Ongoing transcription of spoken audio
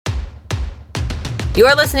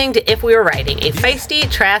You're listening to If We Were Writing, a feisty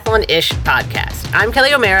triathlon-ish podcast. I'm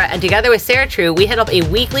Kelly O'Mara, and together with Sarah True, we head up a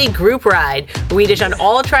weekly group ride where we dish on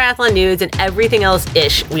all triathlon news and everything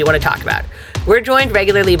else-ish we want to talk about. We're joined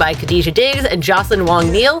regularly by Khadija Diggs and Jocelyn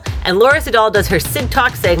Wong-Neal, and Laura Siddall does her Sid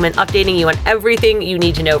Talk segment updating you on everything you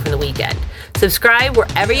need to know from the weekend. Subscribe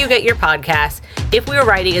wherever you get your podcasts. If We Were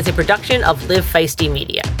Writing is a production of Live Feisty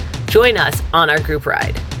Media. Join us on our group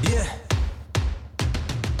ride. Yeah.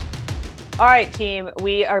 All right, team,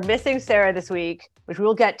 we are missing Sarah this week, which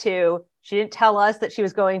we'll get to. She didn't tell us that she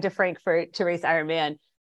was going to Frankfurt to race Ironman.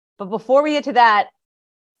 But before we get to that,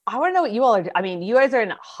 I want to know what you all are. I mean, you guys are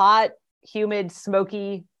in hot, humid,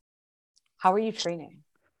 smoky. How are you training?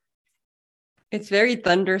 It's very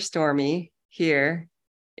thunderstormy here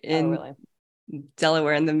in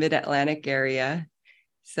Delaware in the mid-Atlantic area.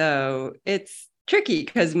 So it's tricky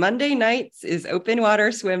because Monday nights is open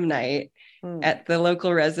water swim night at the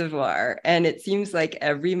local reservoir. And it seems like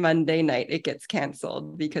every Monday night it gets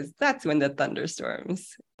canceled because that's when the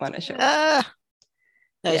thunderstorms want to show up.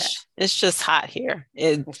 It's just hot here.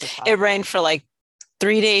 It rained for like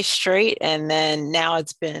 3 days straight. And then now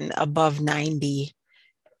it's been above 90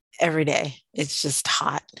 every day. It's just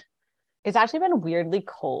hot. It's actually been weirdly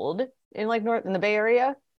cold in the Bay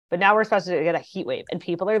Area. But now we're supposed to get a heat wave and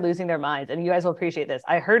people are losing their minds. And you guys will appreciate this.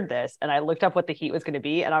 I heard this and I looked up what the heat was going to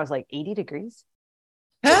be. And I was like, 80 degrees?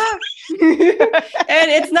 And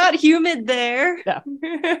it's not humid there. No.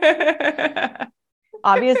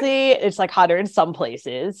 Obviously, it's like hotter in some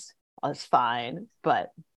places. It's fine. But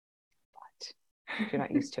you're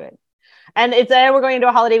not used to it. And we're going into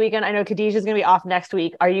a holiday weekend. I know Khadija is going to be off next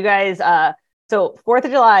week. Are you guys... So 4th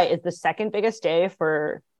of July is the second biggest day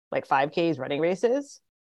for like 5Ks running races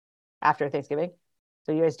after Thanksgiving.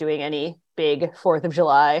 So you guys doing any big 4th of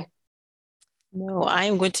July? No,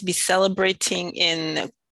 I'm going to be celebrating in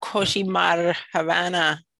Coshimar,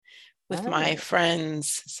 Havana with my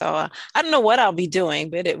friends. So I don't know what I'll be doing,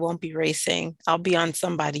 but it won't be racing. I'll be on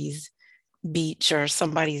somebody's beach or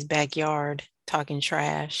somebody's backyard talking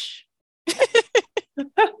trash.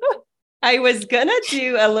 I was gonna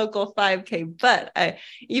do a local 5K, but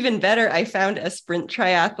even better, I found a sprint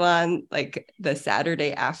triathlon like the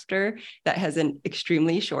Saturday after that has an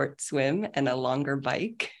extremely short swim and a longer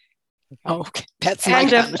bike. Oh, okay. That's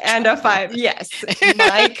and a 5. Yes,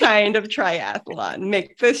 my kind of triathlon.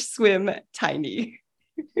 Make the swim tiny.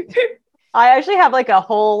 I actually have like a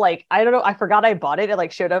whole I don't know. I forgot I bought it.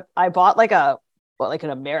 It showed up. I bought an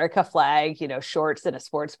America flag, shorts and a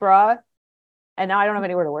sports bra. And now I don't have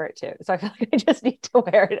anywhere to wear it to. So I feel like I just need to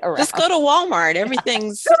wear it around. Just go to Walmart.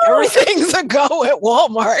 Everything's a go at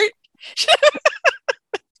Walmart.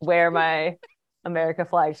 Wear my America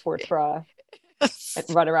flag sports bra and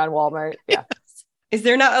run around Walmart. Yeah. Is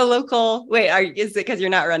there not a local... is it because you're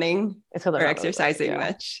not running or exercising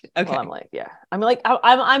much? Okay. Well,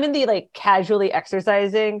 I'm in the casually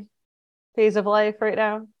exercising phase of life right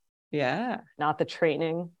now. Yeah. Not the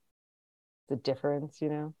training. The difference,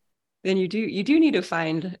 Then you do need to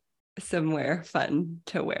find somewhere fun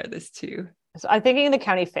to wear this to. So I'm thinking the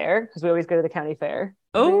county fair because we always go to the county fair.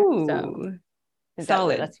 Oh, so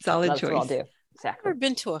solid choice. What I'll do. Exactly. Never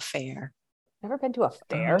been to a fair. Never been to a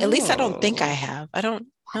fair? At least I don't think I have. I don't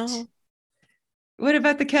know. What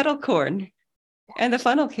about the kettle corn and the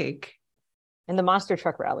funnel cake? And the monster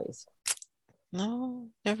truck rallies? No,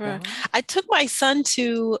 never. No. I took my son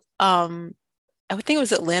to, I think it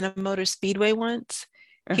was Atlanta Motor Speedway once.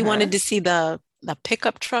 He wanted to see the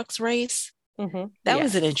pickup trucks race. Mm-hmm. That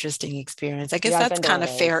was an interesting experience. I guess that's kind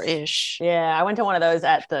of fair-ish. Yeah, I went to one of those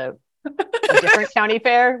at a different county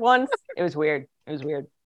fair once. It was weird.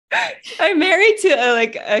 I'm married to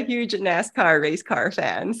a huge NASCAR race car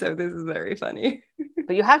fan, so this is very funny.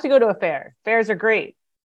 But you have to go to a fair. Fairs are great.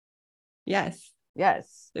 Yes.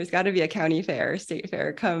 There's got to be a county fair, state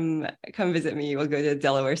fair. Come visit me. We'll go to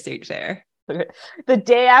Delaware State Fair. The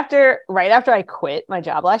day after, right after I quit my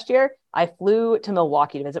job last year, I flew to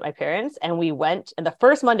Milwaukee to visit my parents, and we went. And the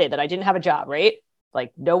first Monday that I didn't have a job, right,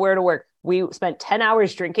 nowhere to work, we spent 10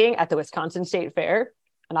 hours drinking at the Wisconsin State Fair,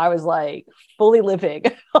 and I was fully living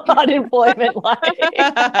unemployment life.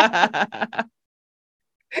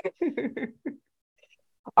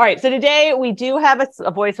 All right, so today we do have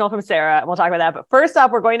a voicemail from Sarah, and we'll talk about that. But first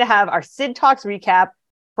up, we're going to have our Sid Talks recap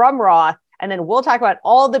from Roth. And then we'll talk about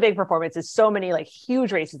all the big performances, so many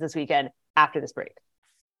huge races this weekend after this break.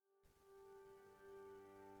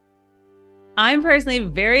 I'm personally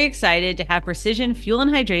very excited to have Precision Fuel and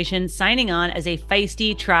Hydration signing on as a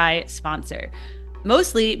Feisty Tri sponsor.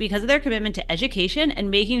 mostly because of their commitment to education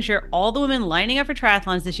and making sure all the women lining up for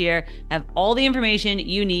triathlons this year have all the information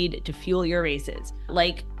you need to fuel your races.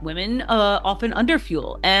 Like, women often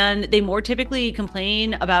underfuel, and they more typically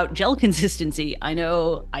complain about gel consistency. I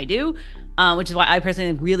know I do, which is why I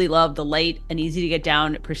personally really love the light and easy to get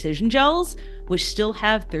down Precision gels, which still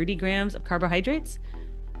have 30 grams of carbohydrates.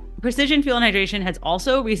 Precision Fuel and Hydration has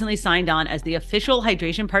also recently signed on as the official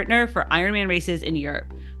hydration partner for Ironman races in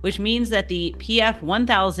Europe, which means that the PF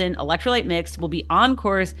 1000 electrolyte mix will be on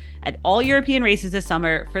course at all European races this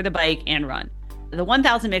summer for the bike and run. The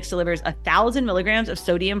 1000 mix delivers 1,000 milligrams of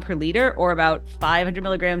sodium per liter, or about 500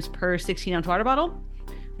 milligrams per 16-ounce water bottle,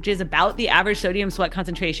 which is about the average sodium sweat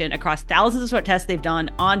concentration across thousands of sweat tests they've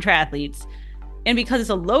done on triathletes. And because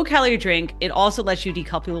it's a low-calorie drink, it also lets you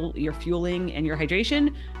decouple your fueling and your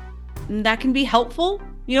hydration. And that can be helpful,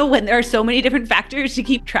 when there are so many different factors to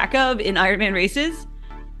keep track of in Ironman races.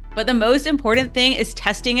 But the most important thing is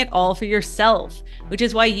testing it all for yourself, which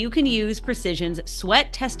is why you can use Precision's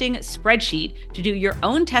sweat testing spreadsheet to do your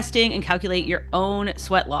own testing and calculate your own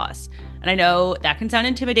sweat loss. And I know that can sound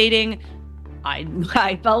intimidating.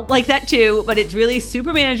 I felt like that too, but it's really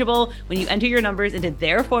super manageable when you enter your numbers into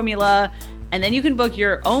their formula. And then you can book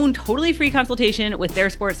your own totally free consultation with their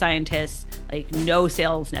sports scientists, like no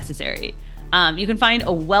sales necessary. You can find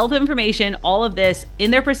a wealth of information, all of this,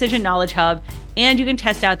 in their Precision Knowledge Hub, and you can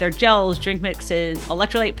test out their gels, drink mixes,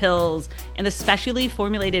 electrolyte pills, and the specially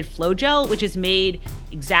formulated Flow Gel, which is made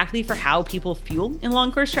exactly for how people fuel in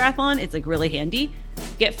long course triathlon. It's like really handy.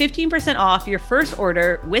 Get 15% off your first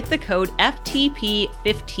order with the code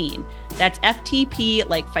FTP15. That's FTP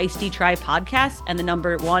like Feisty Tri Podcast and the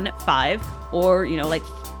number 15, or, like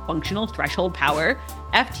functional threshold power,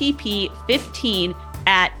 FTP15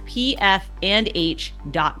 at pfandh.com.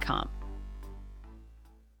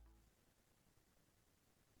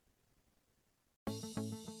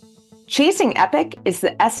 Chasing epic is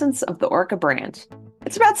the essence of the Orca brand.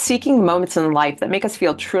 It's about seeking moments in life that make us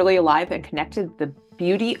feel truly alive and connected to the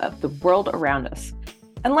beauty of the world around us.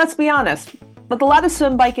 And let's be honest, with a lot of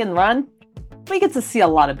swim, bike, and run, we get to see a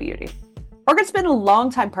lot of beauty. Orca's been a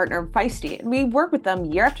longtime partner of Feisty, and we work with them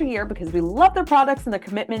year after year because we love their products and their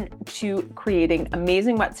commitment to creating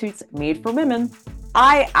amazing wetsuits made for women.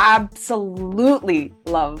 I absolutely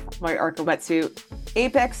love my Orca wetsuit.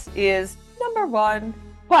 Apex is number one,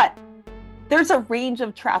 but there's a range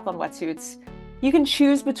of triathlon wetsuits. You can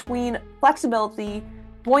choose between flexibility,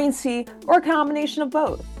 buoyancy, or a combination of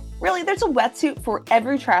both. Really, there's a wetsuit for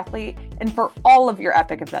every triathlete and for all of your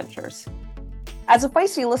epic adventures. As a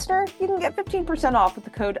Feisty listener, you can get 15% off with the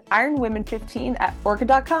code IRONWOMEN15 at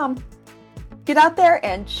orca.com. Get out there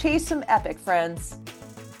and chase some epic, friends.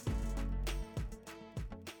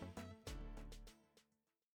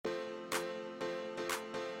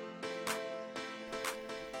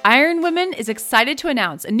 Iron Women is excited to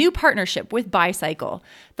announce a new partnership with Bicycle,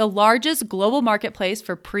 the largest global marketplace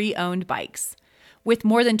for pre-owned bikes. With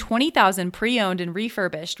more than 20,000 pre-owned and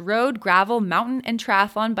refurbished road, gravel, mountain, and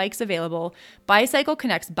triathlon bikes available, Bicycle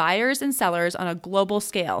connects buyers and sellers on a global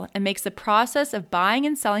scale and makes the process of buying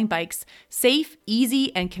and selling bikes safe,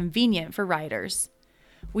 easy, and convenient for riders.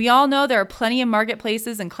 We all know there are plenty of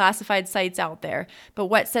marketplaces and classified sites out there, but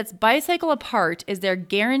what sets Bicycle apart is their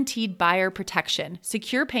guaranteed buyer protection,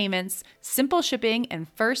 secure payments, simple shipping, and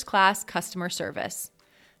first-class customer service.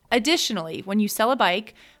 Additionally, when you sell a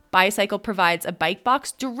bike, Bicycle provides a bike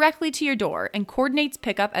box directly to your door and coordinates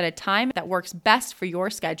pickup at a time that works best for your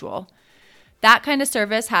schedule. That kind of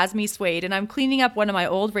service has me swayed, and I'm cleaning up one of my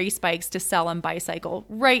old race bikes to sell on Bicycle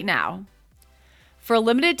right now. For a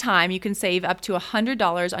limited time, you can save up to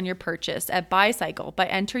 $100 on your purchase at Bicycle by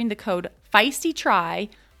entering the code FEISTYTRY,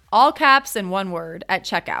 all caps and one word, at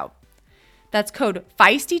checkout. That's code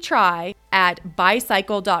FEISTYTRY at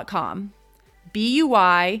bicycle.com.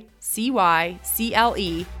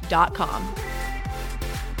 BUYCYCLE.com.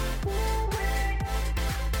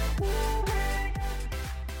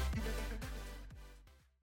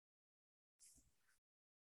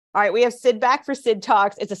 All right, we have Sid back for Sid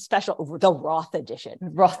Talks. It's a special, the Roth edition.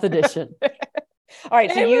 Roth edition. All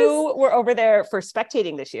right, so you were over there for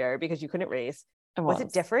spectating this year because you couldn't race. Was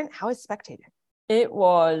it different? How is spectating? It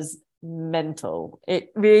was mental. It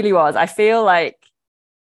really was. I feel like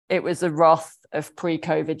it was the Roth of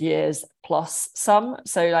pre-COVID years plus some.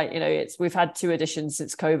 So we've had 2 editions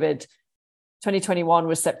since COVID. 2021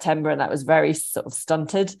 was September, and that was very sort of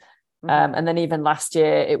stunted. And then even last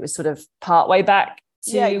year, it was sort of partway back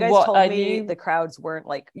to you guys what told I me knew. The crowds weren't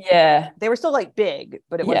they were still big,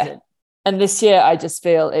 but it wasn't. And this year, I just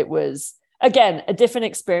feel it was, again, a different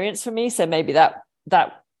experience for me. So maybe that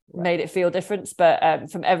made it feel different.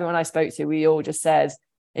 But from everyone I spoke to, we all just said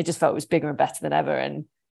it just felt it was bigger and better than ever. And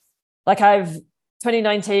like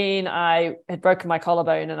 2019, I had broken my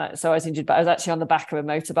collarbone, and so I was injured, but I was actually on the back of a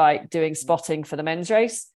motorbike doing spotting for the men's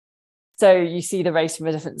race. So you see the race from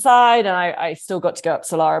a different side, and I still got to go up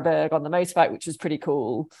Solariberg on the motorbike, which was pretty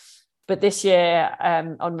cool. But this year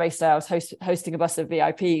on race day, I was hosting a bus of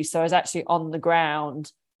VIPs. So I was actually on the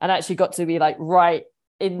ground and actually got to be like right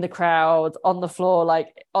in the crowd on the floor, like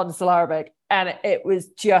on Solariberg. And it was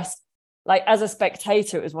just like, as a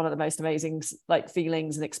spectator, it was one of the most amazing like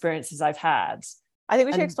feelings and experiences I've had. I think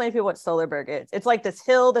we should explain to people what Solariberg is. It's like this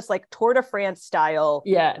hill that's like Tour de France style.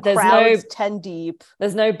 Yeah, there's crowds 10 deep.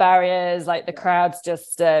 There's no barriers. Like the crowd's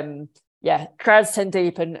just crowds 10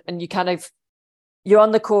 deep, and you kind of, you're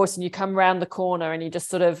on the course and you come around the corner and you just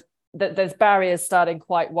sort of, there's barriers starting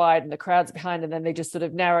quite wide and the crowd's behind, and then they just sort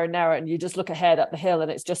of narrow, and you just look ahead up the hill and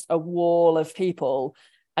it's just a wall of people,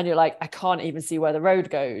 and you're like, I can't even see where the road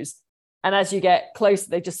goes. And as you get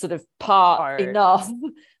closer, they just sort of part enough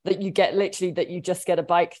that you get literally that you just get a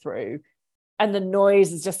bike through, and the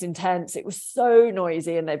noise is just intense. It was so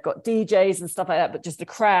noisy, and they've got DJs and stuff like that, but just the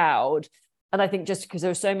crowd. And I think just because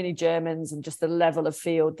there were so many Germans and just the level of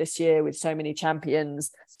field this year with so many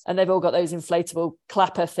champions, and they've all got those inflatable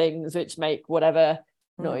clapper things which make whatever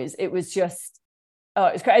noise. It was just,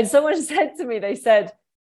 it was great. And someone said to me, they said,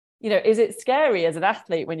 is it scary as an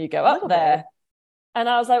athlete when you go up there? And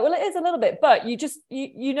I was like, well, it is a little bit, but you just,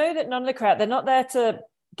 you know that none of the crowd, they're not there to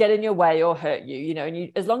get in your way or hurt you,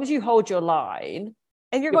 and as long as you hold your line.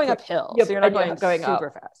 And you're going uphill, so you're not going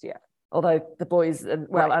super fast, yeah. Although the boys, and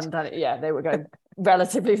Danny, they were going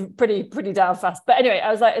relatively pretty down fast. But anyway,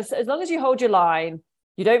 I was like, as long as you hold your line,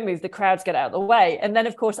 you don't move, the crowds get out of the way. And then,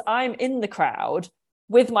 of course, I'm in the crowd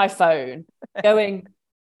with my phone going,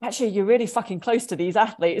 actually, you're really fucking close to these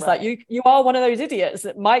athletes. Right. Like you are one of those idiots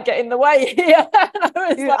that might get in the way here.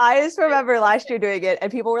 I just remember last year doing it,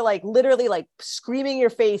 and people were like literally like screaming in your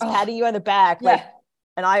face, patting you on the back. Like,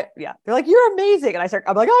 and they're like, you're amazing. And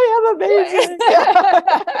I'm like, I am amazing.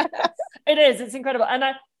 It's incredible. And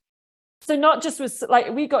so not just was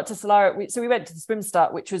like, we got to Solara, so we went to the swim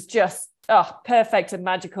start, which was just perfect and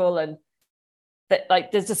magical. And that,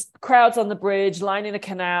 like, there's just crowds on the bridge lining the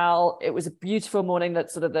canal. It was a beautiful morning.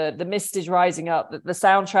 That sort of the mist is rising up. The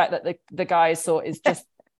soundtrack that the guys saw is just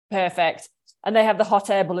perfect. And they have the hot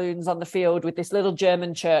air balloons on the field with this little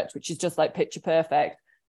German church, which is just like picture perfect.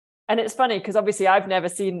 And it's funny because obviously I've never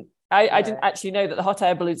seen, I didn't actually know that the hot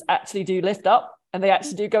air balloons actually do lift up, and they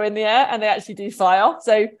actually do go in the air, and they actually do fly off.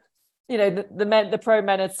 So, the pro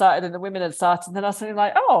men had started and the women had started. And then I was something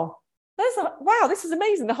like, wow, this is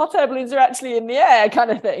amazing. The hot air balloons are actually in the air,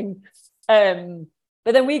 kind of thing.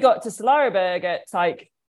 But then we got to Solariberg at like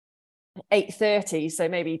 8:30, so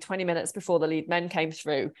maybe 20 minutes before the lead men came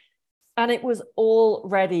through. And it was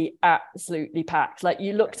already absolutely packed. Like,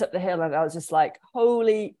 you looked up the hill and I was just like,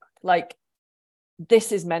 holy, like,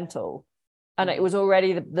 this is mental. And it was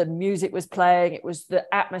already, the music was playing. It was, the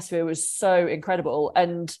atmosphere was so incredible.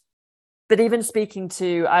 But even speaking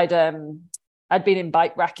to, I'd been in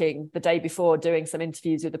bike racking the day before doing some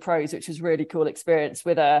interviews with the pros, which was a really cool experience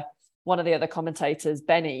with one of the other commentators,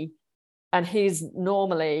 Benny. And he's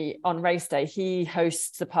normally on race day, he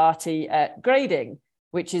hosts a party at Grading,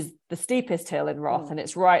 which is the steepest hill in Roth, and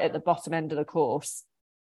it's right at the bottom end of the course.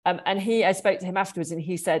 And I spoke to him afterwards, and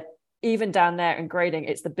he said, even down there in Grading,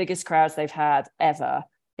 it's the biggest crowds they've had ever.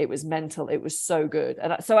 It was mental. It was so good.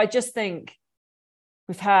 And so I just think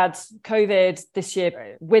we've had COVID this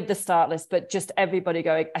year with the start list, but just everybody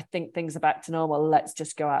going, I think things are back to normal. Let's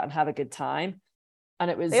just go out and have a good time. And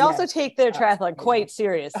it was, they also take their triathlon quite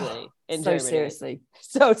seriously in Germany. So serious.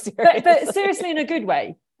 But seriously in a good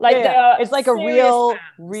way. Like, it's like a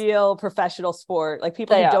real professional sport. Like,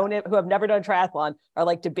 people who have never done triathlon are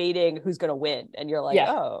like debating who's going to win. And you're like,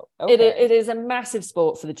 oh, okay. It is a massive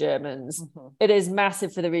sport for the Germans. Mm-hmm. It is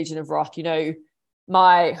massive for the region of Roth.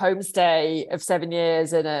 My homestay of 7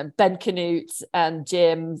 years, and Ben Canute and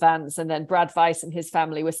Jim Vance and then Brad Weiss and his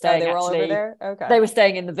family were staying. They were all over there? Okay. They were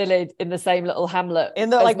staying in the village, in the same little hamlet. In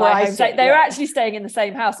the, like, where I stay. They were actually staying in the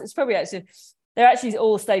same house. It's probably actually, they're actually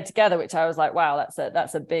all stayed together, which I was like, wow,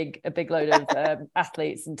 that's a big load of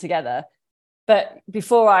athletes and together. But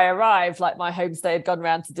before I arrived, like, my homestay had gone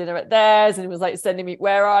round to dinner at theirs, and it was like sending me,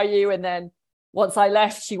 where are you? And then once I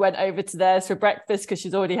left, she went over to theirs for breakfast because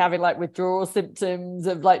she's already having like withdrawal symptoms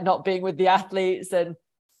of like not being with the athletes. And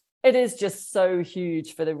it is just so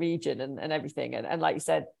huge for the region and everything. And like you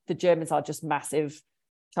said, the Germans are just massive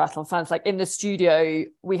triathlon fans. Like, in the studio,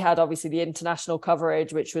 we had obviously the international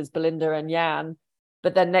coverage, which was Belinda and Jan.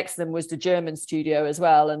 but then next to them was the German studio as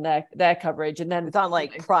well, and their coverage, and then it's on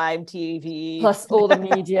like Prime TV, plus all the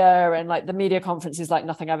media, and like the media conferences like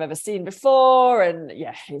nothing I've ever seen before, and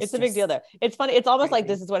yeah, it's a big deal there. It's funny. It's almost like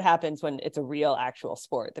this is what happens when it's a real actual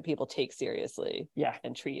sport that people take seriously,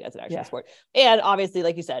 and treat as an actual sport. And obviously,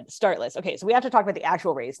 like you said, startless. Okay, so we have to talk about the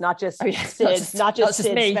actual race, not just Sid, not just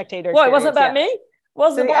Sid me. spectator. Well, it wasn't about me.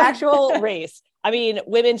 Wasn't the actual race. I mean,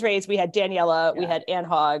 women's race, we had Daniela, we had Anne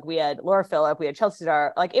Hogg, we had Laura Philipp, we had Chelsea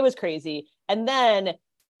Dar. Like, it was crazy. And then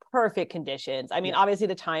perfect conditions. I mean, obviously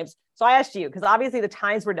the times. So I asked you, because obviously the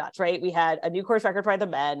times were nuts, right? We had a new course record for the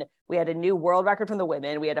men. We had a new world record from the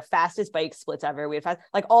women. We had a fastest bike splits ever. We had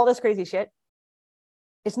like all this crazy shit.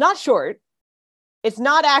 It's not short. It's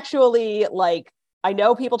not actually like, I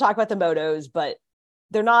know people talk about the motos, but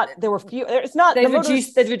they're not, there were few, it's not. They've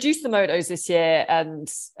reduced the motos this year. And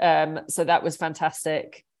so that was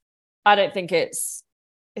fantastic. I don't think it's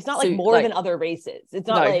not like more than other races. It's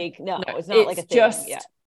not it's not like a thing. Just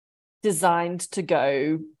designed to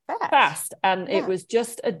go fast. And it was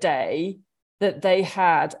just a day that they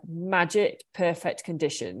had magic, perfect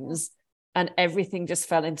conditions, and everything just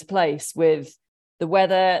fell into place with the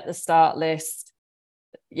weather, the start list,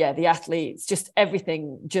 the athletes, just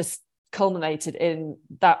everything just culminated in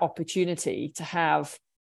that opportunity to have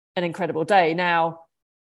an incredible day. Now,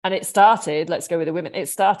 and it started, let's go with the women, it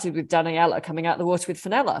started with Daniela coming out the water with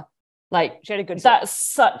Fenella. Like, she had a good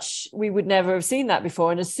we would never have seen that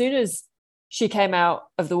before. And as soon as she came out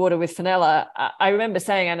of the water with Fenella, I remember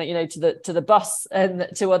saying, and to the bus and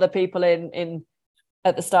to other people in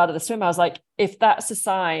at the start of the swim, I was like, if that's a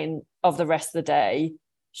sign of the rest of the day,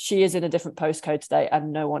 she is in a different postcode today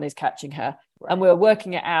and no one is catching her. Right. And we were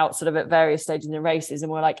working it out sort of at various stages in the races.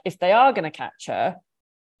 And we're like, if they are going to catch her,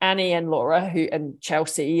 Annie and Laura and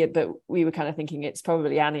Chelsea, but we were kind of thinking it's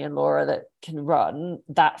probably Annie and Laura that can run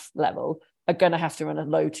that level, are going to have to run a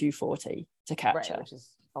low 240 to catch her. Which is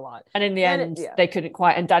a lot. And in the end, they couldn't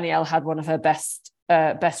quite. And Danielle had one of her best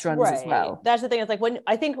runs as well. That's the thing. It's like, when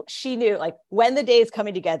I think she knew, like, when the day is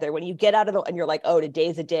coming together, when you get out of and you're like, oh,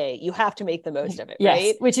 today's a day, you have to make the most of it,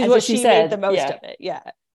 right? Which is what she said. Made the most of it,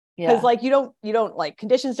 because like you don't like,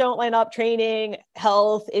 conditions don't line up, training,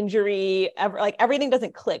 health, injury, everything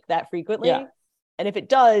doesn't click that frequently. And if it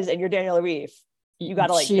does, and you're Daniela Ryf, you got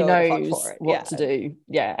to like, she go knows for it. what to do.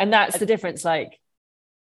 And that's the difference. Like,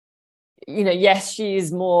 yes,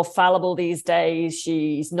 she's more fallible these days.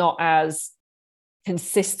 She's not as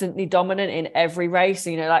consistently dominant in every race.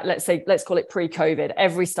 Like, let's call it pre-COVID,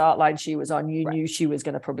 every start line she was on, you knew she was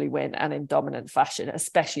going to probably win, and in dominant fashion,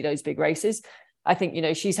 especially those big races. I think,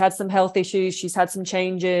 she's had some health issues. She's had some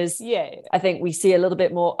changes. I think we see a little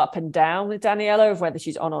bit more up and down with Daniela of whether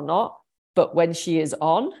she's on or not. But when she is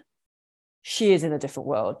on, she is in a different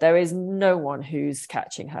world. There is no one who's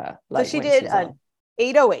catching her. Like, so she did an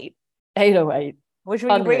 808. 808. Which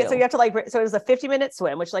when you bring it, so you have to like, so it was a 50-minute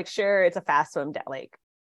swim, which like, sure, it's a fast swim, like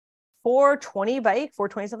 420 bike,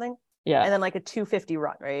 420 something. And then like a 250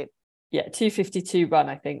 run, right? 252 run,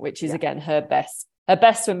 I think, which is again her best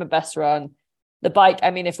swim, her best run. The bike, I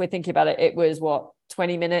mean, if we're thinking about it, it was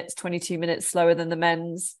 20 minutes, 22 minutes slower than the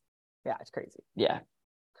men's. Yeah, it's crazy.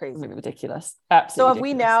 Crazy. I mean, ridiculous. Absolutely. So ridiculous.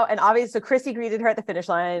 we now, and obviously, so Chrissy greeted her at the finish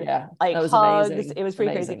line. Like, that was hugs. amazing. It was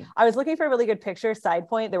pretty crazy. I was looking for a really good picture. Side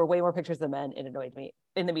point, there were way more pictures of the men. It annoyed me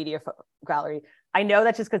in the media gallery. I know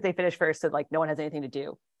that's just because they finished first, so like no one has anything to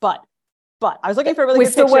do. But I was looking for a really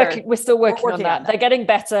good picture. We're still working on that. They're getting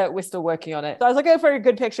better. We're still working on it. So I was looking for a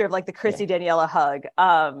good picture of like the Chrissy Daniela hug.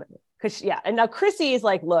 Because and now Chrissy is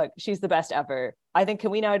like, look, she's the best ever. I think, can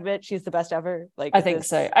we now admit she's the best ever? Like, I think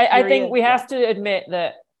so. I think we have to admit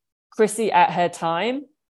that Chrissy at her time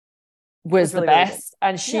was really, the best.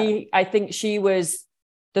 Really, and I think she was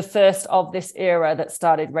the first of this era that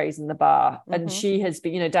started raising the bar. And she has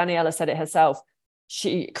been, Daniela said it herself.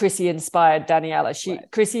 Chrissy inspired Daniela.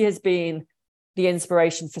 Chrissy has been the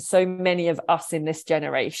inspiration for so many of us in this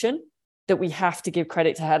generation that we have to give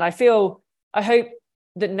credit to her. And I hope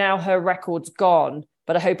that now her record's gone,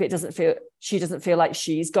 but I hope she doesn't feel like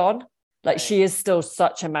she's gone. Like, she is still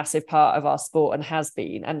such a massive part of our sport and has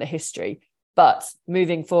been, and the history. But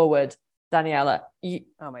moving forward, Daniela,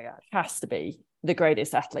 oh my gosh, has to be the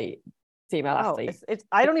greatest female athlete.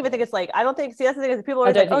 I don't even think it's like, that's the thing, is people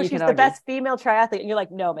are like, oh, she's the best female triathlete. And you're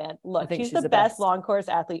like, no, man, look, she's the best long course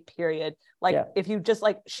athlete, period. Like, if you just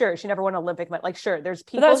like, sure, she never won an Olympic, like, sure, there's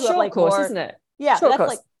people who have like course, more, isn't it? Yeah, short that's course.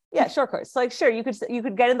 like, yeah, short course. So like, sure, you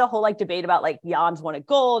could get in the whole like debate about like Jans won a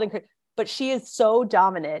gold, but she is so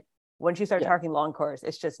dominant. When she started talking long course,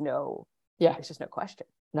 it's just no question.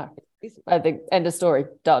 No, I think end of story,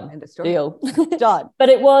 done. End of story. Deal. Done. But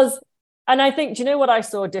it was And I think, do you know what I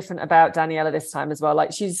saw different about Daniela this time as well?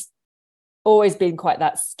 Like, she's always been quite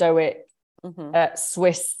that stoic,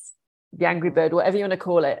 Swiss, the angry bird, whatever you want to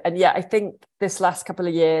call it. And yeah, I think this last couple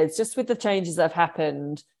of years, just with the changes that have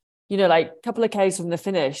happened, you know, like a couple of Ks from the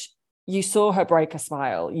finish, you saw her break a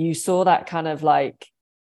smile. You saw that kind of like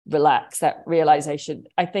relax, that realization.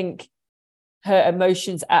 I think her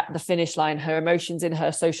emotions at the finish line, her emotions in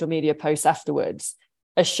her social media posts afterwards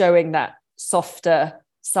are showing that softer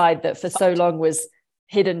side that for so long was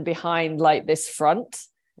hidden behind like this front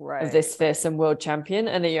of this fearsome world champion.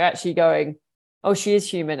 And then you're actually going, oh, she is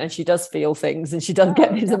human and she does feel things and she does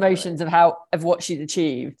get these emotions of what she's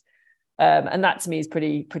achieved. And that to me is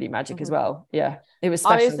pretty magic as well. Yeah, it was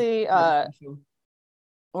special. Obviously,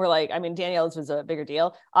 we're like, I mean, Danielle's was a bigger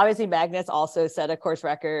deal. Obviously, Magnus also set a course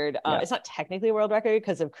record. It's not technically a world record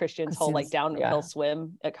because of Christian's whole like downhill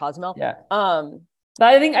swim at Cozumel. Yeah. But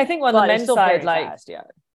I think on the men's side, like, fast,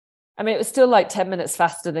 I mean, it was still like 10 minutes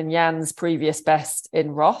faster than Jan's previous best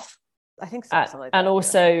in Roth. I think so. And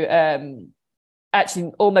also,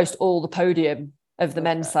 actually, almost all the podium of the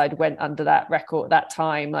men's side went under that record that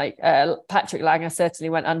time. Like Patrick Lange certainly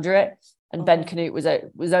went under it, and Ben Kanute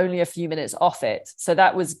was only a few minutes off it. So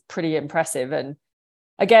that was pretty impressive. And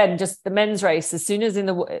again, just the men's race, as soon as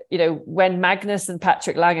when Magnus and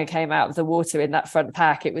Patrick Lange came out of the water in that front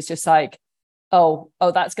pack, it was just like, oh,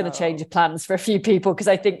 that's going to change plans for a few people. Because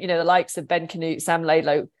I think, the likes of Ben Kanute, Sam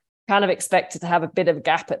Laidlow kind of expected to have a bit of a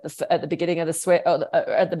gap at the beginning of the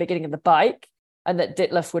at the beginning of the bike, and that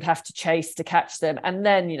Ditlev would have to chase to catch them and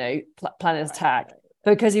then, plan an attack.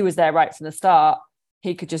 But because he was there right from the start,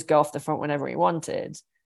 he could just go off the front whenever he wanted.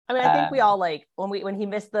 I mean, I think we all like when he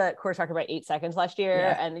missed the course record by 8 seconds last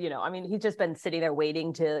year, and I mean, he's just been sitting there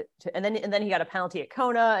waiting to and then he got a penalty at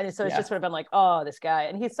Kona, and so it's just sort of been like, oh, this guy,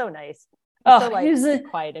 and he's so nice. He's so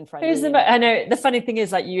quiet and friendly. I know the funny thing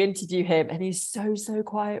is, like, you interview him, and he's so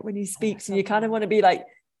quiet when he speaks, and you kind of want to be like,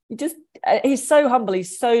 he's so humble,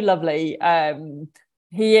 he's so lovely.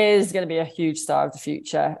 He is going to be a huge star of the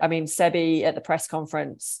future. I mean, Sebi at the press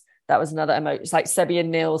conference, that was another emotion. It's like Sebi and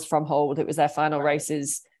Niels from Hold. It was their final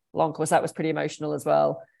races, long course. That was pretty emotional as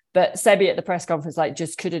well. But Sebi at the press conference, like,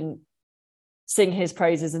 just couldn't sing his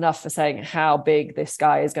praises enough for saying how big this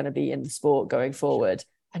guy is going to be in the sport going forward.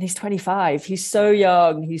 And he's 25. He's so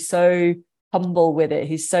young. He's so humble with it.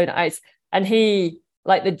 He's so nice. And he,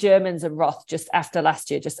 like the Germans and Roth, just after last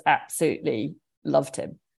year, just absolutely loved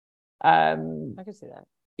him. I can see that.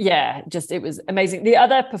 Yeah, just it was amazing. The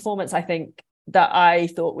other performance I think that I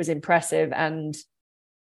thought was impressive and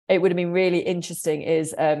it would have been really interesting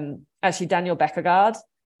is actually Daniel Beckergaard.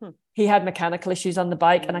 He had mechanical issues on the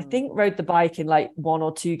bike and I think rode the bike in like 1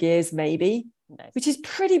 or 2 gears maybe, which is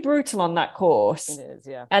pretty brutal on that course. It is,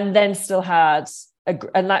 yeah. And then still had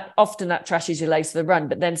and that often that trashes your legs for the run,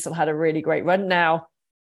 but then still had a really great run. Now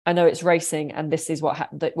I know it's racing and this is what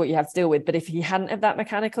you have to deal with, but if he hadn't have that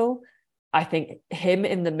mechanical, I think him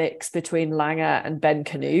in the mix between Lange and Ben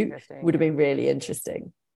Kanute would have been really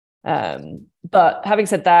interesting. But having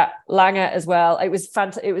said that, Lange as well, it was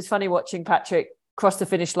funny watching Patrick cross the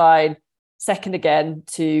finish line second again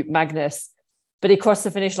to Magnus, but he crossed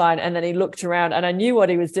the finish line and then he looked around and I knew what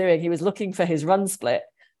he was doing. He was looking for his run split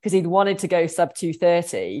because he'd wanted to go sub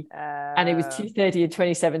 2:30 and it was 2:30 and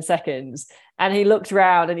 27 seconds. And he looked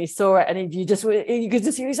around and he saw it and you could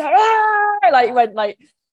just see he's like, ah! Like he went like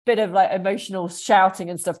bit of like emotional shouting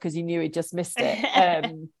and stuff because he knew he'd just missed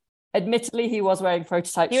it. Admittedly, he was wearing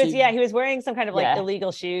prototype shoes. He was wearing some kind of like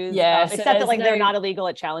illegal shoes. Yeah, except that like they're not illegal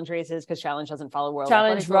at challenge races because challenge doesn't follow world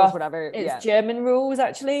challenge rules, whatever. It's German rules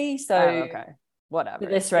actually. So okay. Whatever.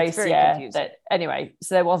 This race, anyway,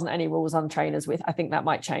 so there wasn't any rules on trainers with. I think that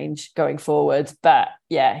might change going forward. But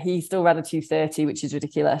yeah, he still ran a 2:30, which is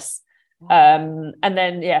ridiculous. And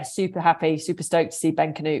then super happy, super stoked to see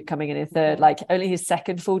Ben Kanute coming in third, like only his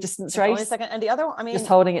second full distance race. Only second, and the other one, I mean, just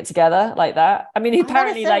holding it together like that. I mean,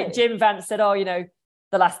 apparently, like Jim Vance said,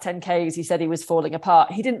 the last 10Ks, he said he was falling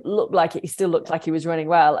apart. He didn't look like it. He still looked like he was running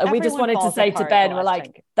well. And we just wanted to say to Ben, we're like,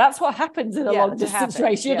 10K. That's what happens in a long distance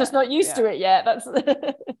race. You're just not used to it yet. That's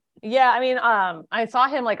I mean, I saw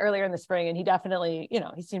him like earlier in the spring and he definitely,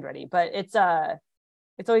 he seemed ready, but it's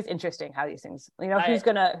always interesting how these things, who's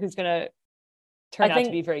gonna turn out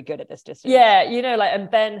to be very good at this distance. Yeah,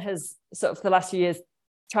 and Ben has sort of for the last few years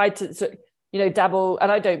tried to dabble,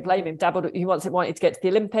 and I don't blame him, he wanted to get to the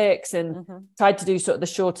Olympics and tried to do sort of the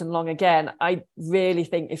short and long again. I really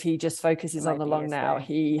think if he just focuses on the long now,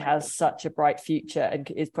 he has such a bright future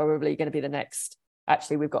and is probably going to be the next.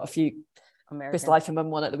 Actually, we've got a few Chris Leiferman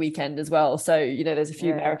won at the weekend as well. So, there's a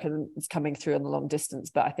few Americans coming through on the long distance,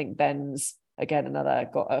 but I think Ben's again, another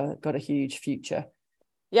got a huge future.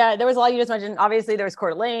 Yeah, there was a lot you just mentioned. Obviously, there was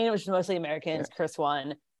Coeur d'Alene, which is mostly Americans. Yeah. Chris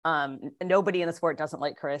won. Nobody in the sport doesn't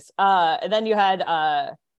like Chris. And then you had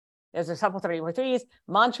there's a couple 70.3s.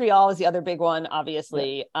 Montreal was the other big one,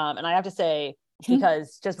 obviously. Yeah. And I have to say,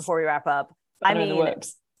 because just before we wrap up, I mean,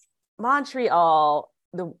 Montreal,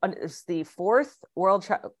 it's the fourth World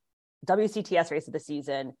WCTS race of the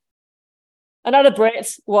season. Another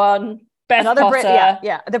Brit won. Beth Another Potter, Brit,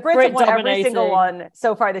 yeah. The Brits have won every single one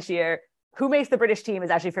so far this year. Who makes the British team is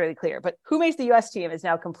actually fairly clear, but who makes the US team is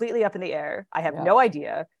now completely up in the air. I have no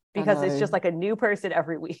idea because it's just like a new person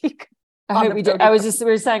every week. I hope we did. We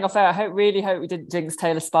were saying off air, I really hope we didn't jinx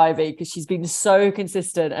Taylor Spivey because she's been so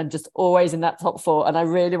consistent and just always in that top four. And I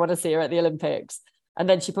really want to see her at the Olympics. And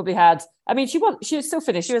then she probably had, I mean, she was still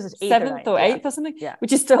finished. She was 7th or 8th or something,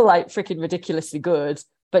 which is still like freaking ridiculously good,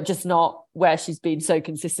 but just not where she's been so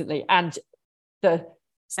consistently. And the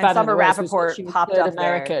and Summer Rappaport popped up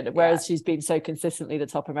American, there. Whereas she's been so consistently the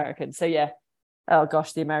top American. So yeah. Oh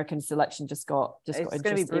gosh, the American selection just got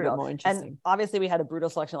interesting, even more interesting. And obviously we had a brutal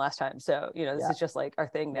selection last time. So, this is just like our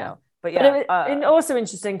thing now. But and also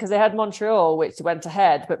interesting because they had Montreal, which went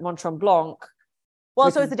ahead, but Mont Tremblant. Well,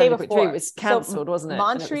 so it's the day before. It was cancelled, wasn't it?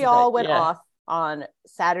 Montreal went off on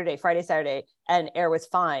Friday, Saturday, and air was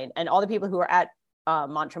fine. And all the people who were at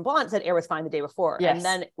Mont Tremblant said air was fine the day before. Yes. And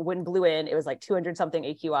then when blew in, it was like 200 something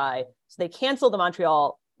AQI. So they canceled the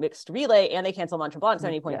Montreal mixed relay and they canceled Mont Tremblant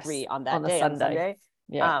 70.3 on that day, on Sunday.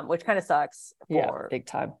 Yeah. Which kind of sucks for big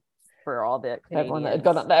time for all the Canadians. Everyone that had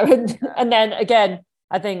gone up there. And then again,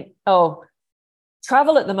 I think,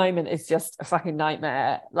 travel at the moment is just a fucking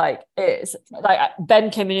nightmare. Like it's like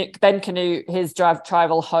Ben Canute, his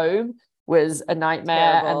travel home was a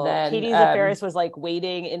nightmare. Terrible. And then Katie Zaferis was like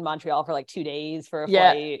waiting in Montreal for like 2 days for a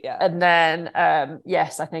flight. Yeah. And then I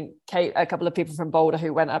think a couple of people from Boulder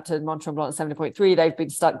who went up to Mont Tremblant 70.3, they've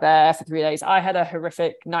been stuck there for 3 days. I had a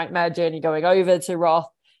horrific nightmare journey going over to Roth.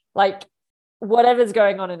 Like whatever's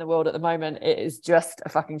going on in the world at the moment, it is just a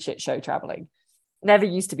fucking shit show traveling. Never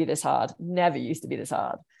used to be this hard.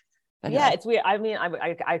 Yeah, it's weird. I mean,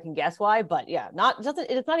 I can guess why, but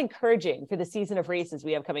it's not encouraging for the season of races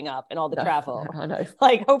we have coming up and all the travel. I know.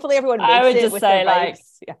 Like, hopefully everyone makes I would it just with say, their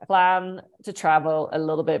bikes. plan to travel a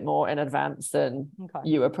little bit more in advance than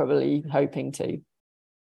you were probably hoping to.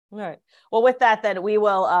 All right. Well, with that, then we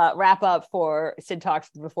will wrap up for Sid Talks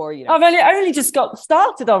before I've only just got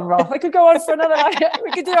started on Roth. I could go on for another.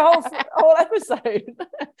 We could do a whole episode.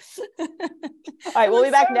 All right, we'll be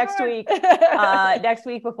back next week. Next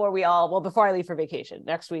week before I leave for vacation.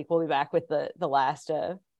 Next week we'll be back with the last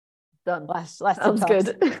done. Last sounds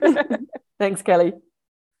good. Thanks, Kelly.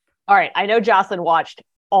 All right, I know Jocelyn watched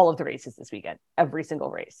all of the races this weekend, every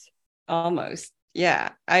single race. Almost. Yeah,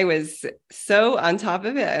 I was so on top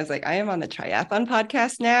of it. I was like, I am on the triathlon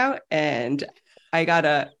podcast now, and I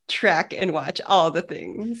gotta track and watch all the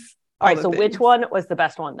things. All right, so which one was the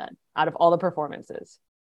best one then, out of all the performances?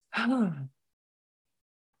 I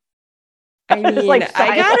mean,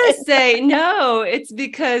 I gotta say, no, it's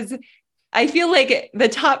because I feel like the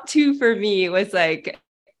top two for me was like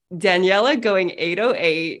Daniela going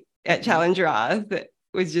 8:08 at Challenge Roth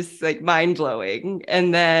was just like mind blowing,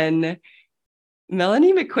 and then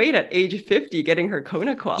Melanie McQuaid at age 50 getting her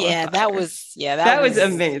Kona qualifier. Yeah, that was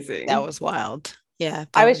amazing. That was wild. Yeah.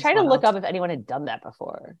 I was trying to look up if anyone had done that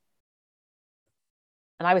before.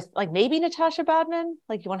 And I was like, maybe Natasha Badman?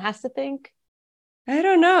 Like, one has to think. I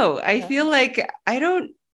don't know. I feel like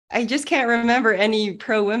I just can't remember any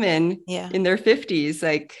pro women in their 50s,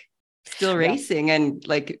 like still racing and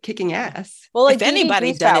like kicking ass. Well, like if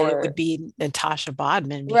anybody done it, it would be Natasha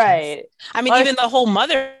Bodman. Because, right. I mean, even the whole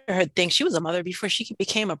motherhood thing, she was a mother before she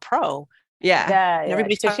became a pro. Yeah.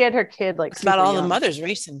 Everybody so she had her kid like about all young. the mothers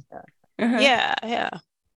racing. Yeah. Yeah.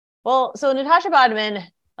 Well, so Natasha Bodman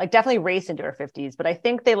like definitely raced into her 50s, but I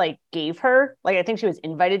think they like gave her, like, I think she was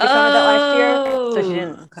invited to come to that last year. So she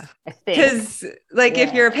didn't, I think. Because like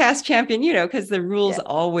if you're a past champion, because the rules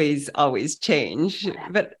always change.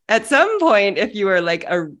 But at some point, if you are like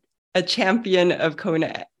a champion of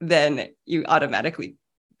Kona, then you automatically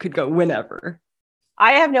could go whenever.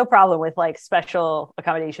 I have no problem with like special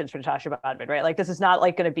accommodations for Natasha Bodman, right? Like this is not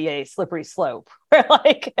like going to be a slippery slope where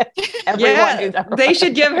like everyone they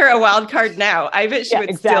should give her a wild card now. I bet she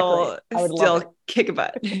would still kick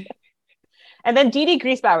butt. And then Didi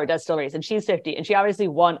Griesbauer does still race, and she's 50, and she obviously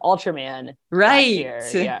won Ultraman last year.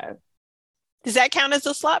 Yeah. Does that count as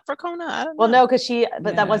a slot for Kona? I don't know. Well, no, because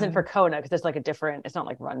that wasn't for Kona because there's like a different. It's not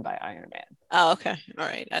like run by Ironman. Oh, okay, all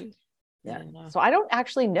right. So I don't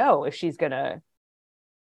actually know if she's gonna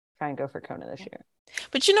try and go for Kona this year.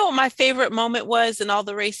 But you know what my favorite moment was in all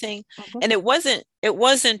the racing? And it wasn't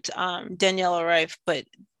Daniela Rife, but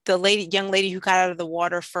the young lady who got out of the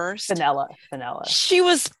water first. Fenella. She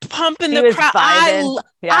was pumping the crowd.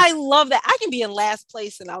 I love that. I can be in last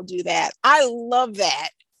place and I'll do that. I love that.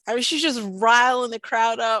 I mean, she's just riling the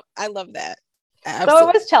crowd up. I love that. Absolutely. So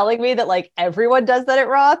it was telling me that like everyone does that at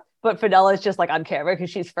Roth, but Fenella is just like on camera because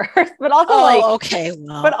she's first. But also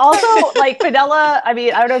but also like Fenella, I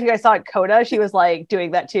mean, I don't know if you guys saw it, Kona, she was like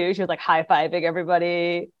doing that too. She was like high-fiving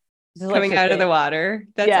everybody. Coming out of the water.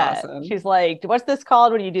 That's awesome. She's like, what's this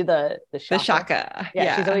called when you do the shaka? The shaka.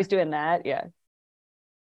 Yeah, she's always doing that. Yeah.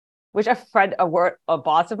 Which a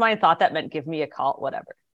boss of mine thought that meant give me a call,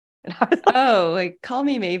 whatever. And I was like, like call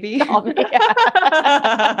me maybe. Call me,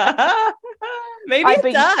 yeah. Maybe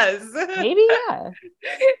it does. Maybe, yeah.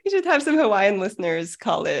 We should have some Hawaiian listeners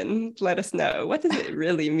call in. Let us know. What does it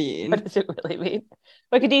really mean? What does it really mean?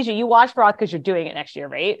 But Khadijah, you watched Roth because you're doing it next year,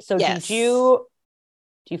 right? So yes. Do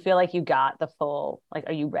you feel like you got the full, like,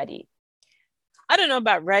 are you ready? I don't know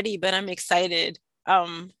about ready, but I'm excited.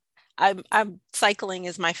 I'm cycling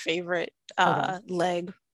is my favorite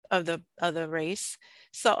leg of the race.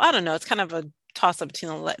 So I don't know. It's kind of a toss up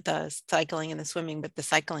between the cycling and the swimming, but the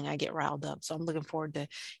cycling I get riled up. So I'm looking forward to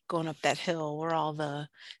going up that hill where all the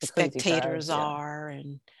spectators are.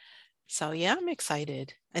 And so, yeah, I'm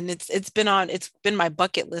excited. And it's been my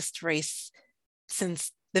bucket list race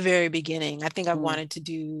since the very beginning. I think I've wanted to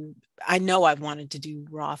do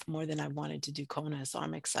Roth more than I wanted to do Kona. So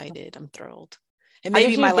I'm excited. I'm thrilled. And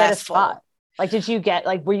maybe my last spot. Like, did you get,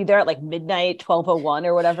 like, were you there at like midnight, 12:01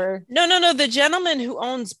 or whatever? No. The gentleman who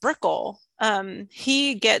owns Brickell,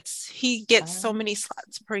 he gets so many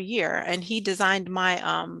slots per year, and he designed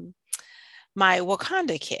my my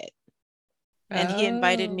Wakanda kit, and he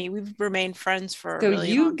invited me. We've remained friends for a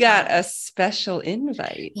really long got time. a special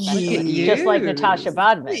invite. Just like Natasha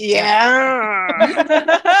Bodman. Yeah.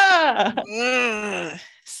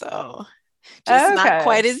 So. Just not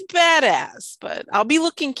quite as badass, but I'll be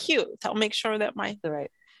looking cute. I'll make sure that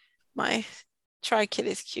my tri-kit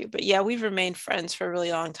is cute. But yeah, we've remained friends for a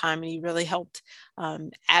really long time, and he really helped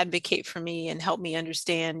advocate for me and help me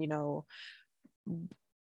understand,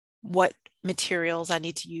 what materials I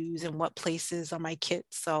need to use and what places on my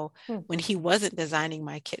kits. So when he wasn't designing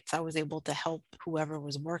my kits, I was able to help whoever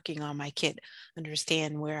was working on my kit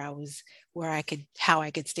understand how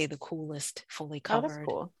I could stay the coolest, fully covered. Oh, that's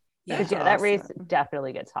cool. Yeah, that race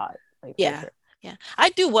definitely gets hot. Like, yeah. I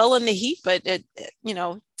do well in the heat, but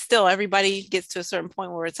still everybody gets to a certain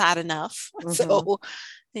point where it's hot enough. Mm-hmm. So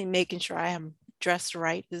making sure I am dressed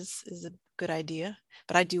right is a good idea.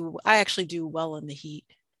 But I actually do well in the heat.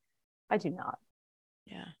 I do not.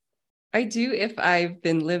 Yeah. I do if I've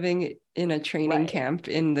been living in a training camp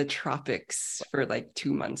in the tropics for like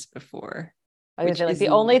 2 months before. I was like, the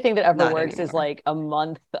only thing that ever works is like a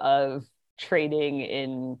month of training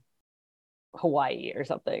in Hawaii or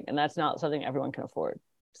something, and that's not something everyone can afford.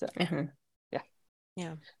 So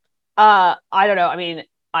yeah. I don't know. I mean,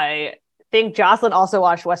 I think Jocelyn also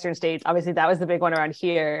watched Western States. Obviously, that was the big one around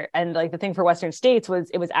here. And like the thing for Western States was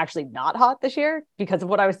it was actually not hot this year because of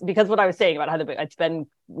what I was saying about how it's been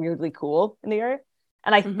weirdly cool in the air.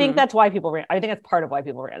 And I think that's why people ran. I think that's part of why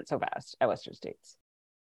people ran it so fast at Western States.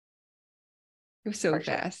 It was so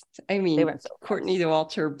fast. I mean, Courtney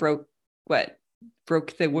Dauwalter broke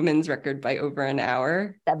the women's record by over an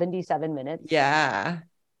hour. 77 minutes. Yeah.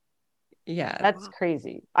 That's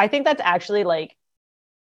crazy. I think that's actually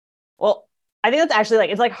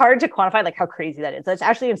it's like hard to quantify like how crazy that is. That's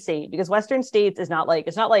actually insane because Western States is not like,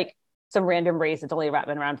 it's not like some random race that's only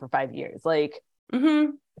been around for 5 years. Like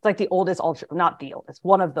it's like the oldest not the oldest,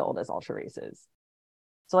 one of the oldest ultra races.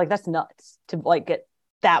 So like that's nuts to like get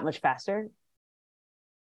that much faster.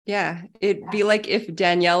 Yeah, it'd be like if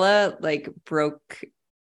Daniela like broke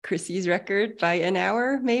Chrissy's record by an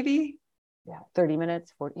hour, maybe. Yeah, 30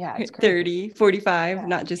 minutes, 40. Yeah, it's crazy. 30, 45,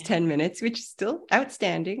 not just 10 minutes, which is still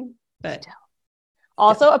outstanding. But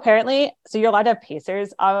also, apparently, so you're allowed to have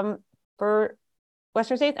pacers for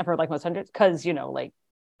Western States and for like most hundreds, because and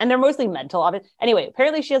they're mostly mental of it. Anyway,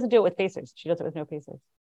 apparently she doesn't do it with pacers. She does it with no pacers.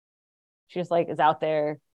 She just like is out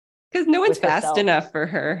there. Because no one's fast enough for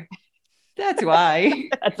her. That's why.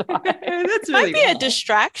 That's really might be a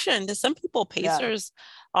distraction to some people. Pacers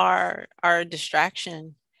are a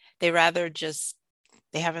distraction. They have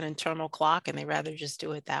an internal clock and they rather just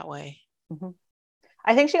do it that way. Mm-hmm.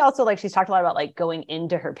 I think she also she's talked a lot about going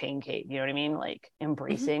into her pain cave. You know what I mean? Like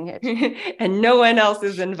embracing it. And no one else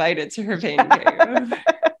is invited to her pain cave.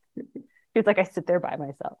 She's like, I sit there by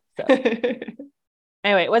myself. So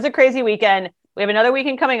anyway, it was a crazy weekend. We have another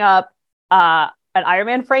weekend coming up. at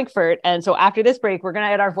Ironman Frankfurt. And so after this break, we're going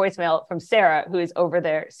to get our voicemail from Sarah, who is over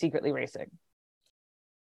there secretly racing.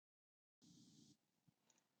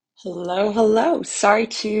 Hello, hello. Sorry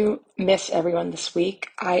to miss everyone this week.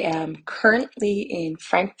 I am currently in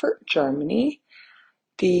Frankfurt, Germany.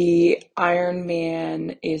 The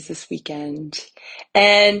Ironman is this weekend.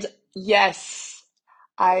 And yes,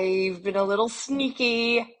 I've been a little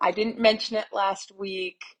sneaky. I didn't mention it last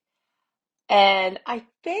week. And I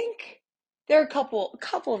think there are a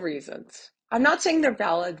couple of reasons. I'm not saying they're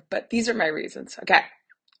valid, but these are my reasons. Okay.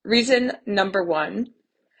 Reason number one,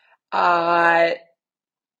 my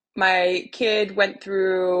kid went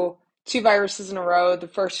through 2 viruses in a row, the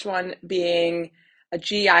first one being a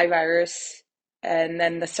GI virus, and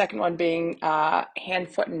then the second one being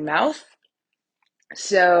hand, foot, and mouth.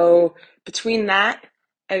 So between that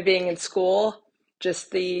and being in school,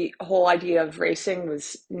 just the whole idea of racing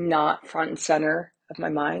was not front and center of my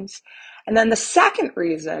mind. And then the second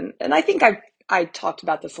reason, and I think I talked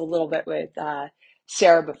about this a little bit with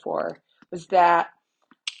Sarah before, was that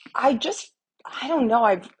I don't know,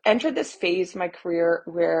 I've entered this phase in my career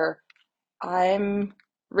where I'm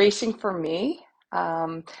racing for me.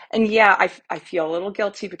 And yeah, I feel a little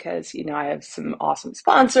guilty because, I have some awesome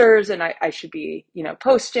sponsors and I should be,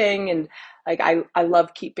 posting, and like, I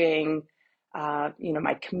love keeping,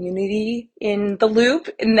 my community in the loop,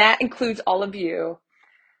 and that includes all of you.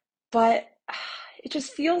 But it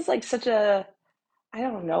just feels like such a, I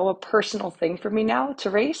don't know, a personal thing for me now to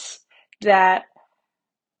race that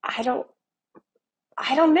I don't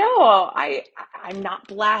know. I'm not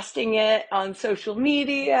blasting it on social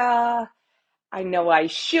media. I know I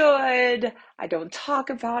should. I don't talk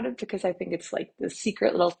about it because I think it's like the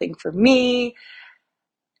secret little thing for me.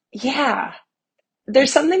 Yeah,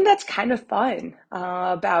 there's something that's kind of fun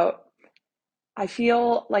about. I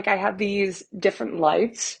feel like I have these different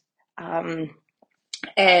lives, and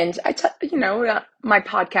my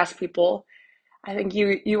podcast people. I think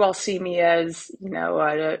you all see me as,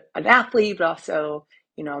 an athlete, but also,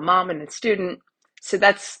 a mom and a student. So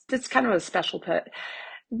that's kind of a special pet.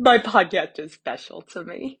 My podcast is special to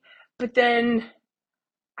me. But then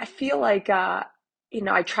I feel like, I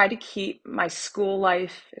try to keep my school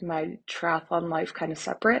life and my triathlon life kind of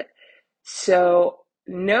separate. So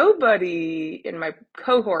nobody in my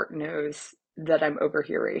cohort knows that I'm over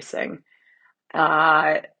here racing,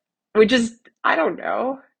 which is, I don't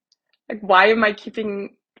know. Like, why am I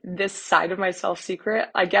keeping this side of myself secret?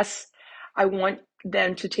 I guess I want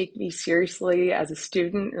them to take me seriously as a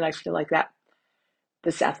student, and I feel like that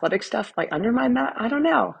this athletic stuff might undermine that. I don't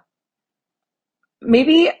know.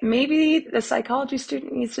 Maybe the psychology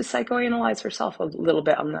student needs to psychoanalyze herself a little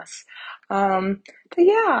bit on this. But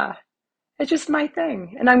yeah, it's just my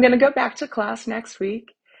thing. And I'm going to go back to class next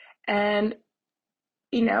week, and,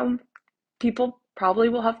 people probably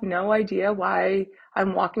will have no idea why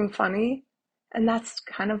I'm walking funny. And that's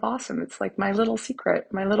kind of awesome. It's like my little secret,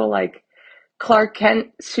 my little like Clark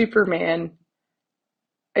Kent Superman,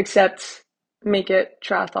 except make it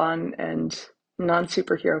triathlon and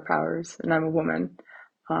non-superhero powers. And I'm a woman.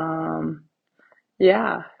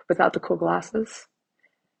 Yeah, without the cool glasses.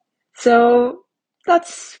 So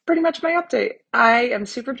that's pretty much my update. I am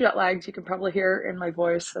super jet lagged. You can probably hear in my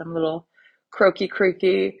voice that I'm a little croaky,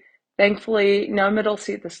 creaky. Thankfully, no middle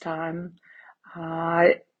seat this time.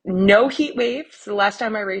 No heat waves. The last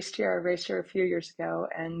time I raced here a few years ago,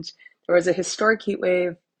 and there was a historic heat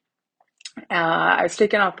wave. I was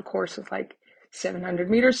taken off the course with like 700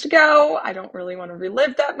 meters to go. I don't really want to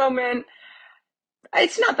relive that moment.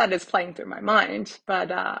 It's not that it's playing through my mind,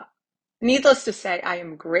 but needless to say, I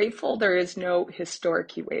am grateful there is no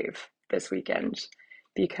historic heat wave this weekend,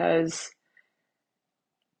 because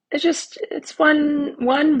it's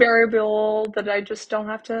one variable that I just don't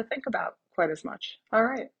have to think about quite as much. All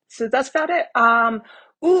right, so that's about it.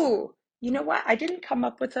 Ooh, you know what? I didn't come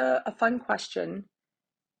up with a fun question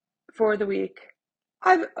for the week.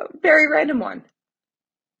 I've a very random one.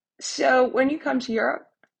 So when you come to Europe,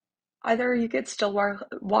 either you get still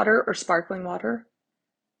water or sparkling water.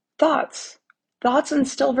 Thoughts on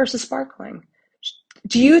still versus sparkling.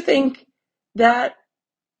 Do you think that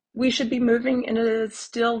we should be moving into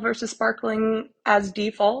still versus sparkling as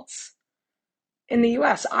defaults in the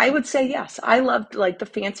US? I would say yes. I loved like the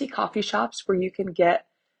fancy coffee shops where you can get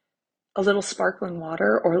a little sparkling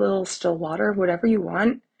water or a little still water, whatever you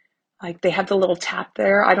want. Like, they have the little tap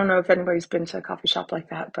there. I don't know if anybody's been to a coffee shop like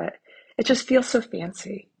that, but it just feels so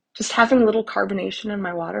fancy. Just having a little carbonation in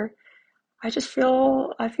my water. I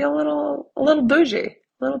feel a little bougie,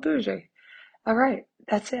 All right,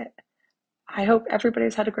 that's it. I hope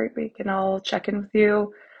everybody's had a great week, and I'll check in with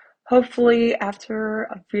you hopefully after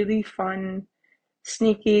a really fun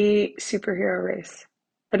sneaky superhero race,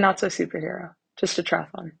 but not so superhero, just a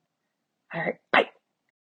triathlon. All right, bye.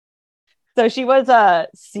 So she was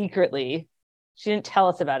secretly, she didn't tell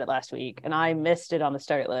us about it last week, and I missed it on the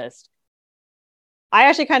start list. I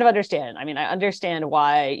actually kind of understand. I mean, I understand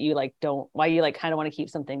why you kind of want to keep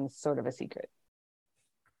something sort of a secret.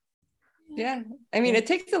 Yeah. I mean, it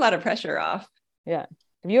takes a lot of pressure off. Yeah.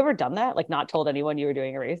 Have you ever done that? Like not told anyone you were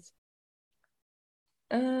doing a race?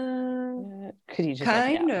 Could you just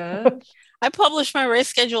kind of? I published my race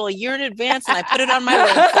schedule a year in advance and I put it on my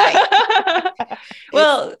website.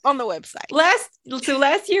 Well, on the website.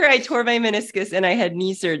 Last year I tore my meniscus and I had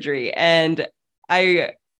knee surgery, and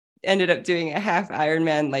I ended up doing a half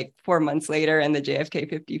Ironman like 4 months later and the JFK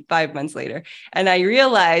 55 months later. And I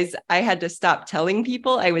realized I had to stop telling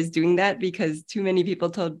people I was doing that because too many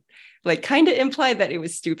people kind of implied that it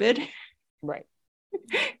was stupid. Right.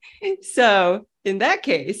 So in that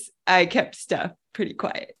case, I kept stuff pretty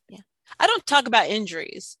quiet. Yeah. I don't talk about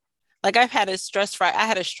injuries. Like I had a stress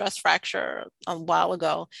fracture a while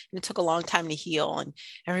ago, and it took a long time to heal. And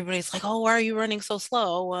everybody's like, "Oh, why are you running so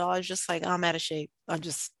slow?" Well, I was just like, "I'm out of shape. I'll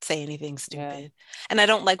just say anything stupid." Yeah. And I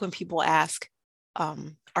don't like when people ask,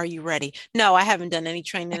 "Are you ready?" No, I haven't done any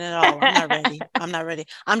training at all. I'm not ready.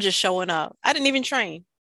 I'm just showing up. I didn't even train.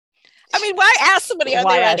 I mean, why ask somebody are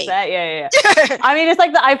they ready? Yeah. I mean, it's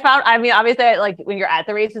like obviously, like when you're at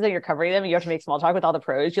the races and you're covering them, and you have to make small talk with all the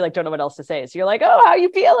pros. You don't know what else to say, so you're like, "Oh, how you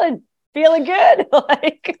feeling? Feeling good?"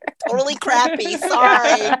 Like totally crappy.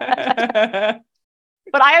 Sorry.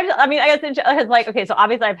 But I guess it's like, okay, so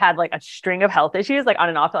obviously I've had like a string of health issues like on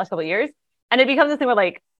and off the last couple of years, and it becomes this thing where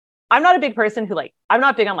like I'm not a big person who I'm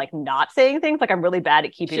not big on like not saying things. Like I'm really bad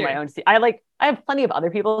at keeping my own. I have plenty of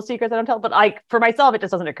other people's secrets that I'm telling, but like for myself, it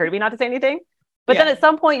just doesn't occur to me not to say anything. But then at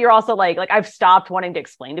some point, you're also like I've stopped wanting to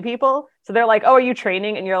explain to people. So they're like, "Oh, are you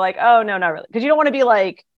training?" And you're like, "Oh, no, not really," because you don't want to be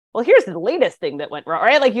like, "Well, here's the latest thing that went wrong,"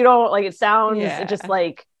 right? Like you don't like it sounds just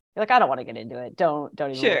like you're like, "I don't want to get into it. Don't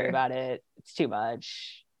even worry about it. It's too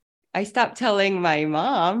much." I stopped telling my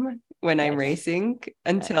mom when I'm racing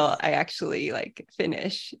until I actually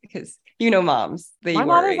finish, because moms, my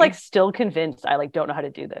mom is still convinced I don't know how to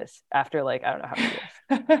do this after I don't know how to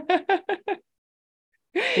do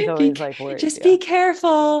this. She's always worried. Just be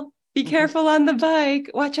careful. Be careful on the bike.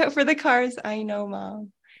 Watch out for the cars. I know,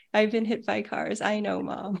 Mom. I've been hit by cars. I know,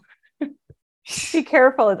 Mom. Be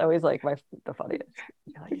careful is always the funniest.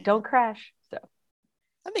 Don't crash. So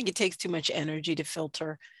I think it takes too much energy to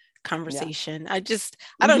filter conversation. I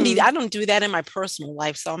don't do that in my personal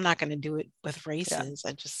life, so I'm not going to do it with races.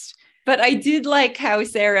 But I did like how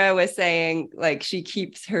Sarah was saying she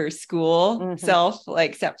keeps her school self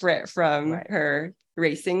separate from her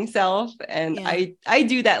racing self, and I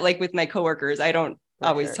do that with my coworkers. I don't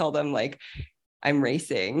always tell them I'm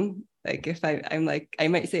racing. If I'm I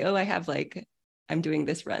might say, "Oh, I have I'm doing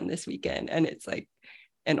this run this weekend," and it's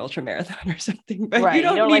an ultra marathon or something, but you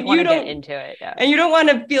don't want to get into it, and you don't want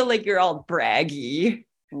to feel like you're all braggy.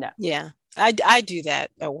 No. Yeah, I do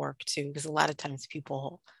that at work too, because a lot of times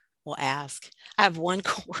people will ask. I have one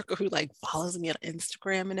coworker who follows me on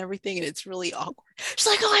Instagram and everything, and it's really awkward. She's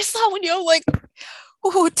like, "Oh, I saw when you're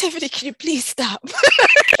oh, Tiffany, can you please stop?"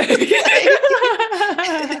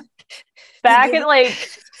 Back at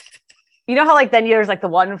how then there's the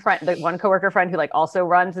one friend, the one coworker friend who also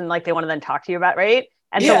runs, and they want to then talk to you about, right?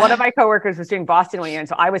 And so one of my coworkers was doing Boston one year, and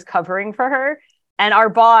so I was covering for her, and our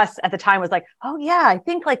boss at the time was like, "Oh yeah, I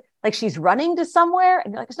think like she's running to somewhere,"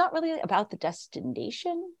 and you're like, "It's not really about the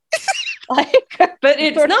destination." But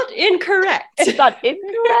it's not incorrect. It's not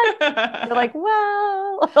incorrect. You're like,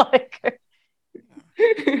 well,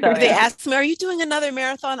 So, they asked me, "Are you doing another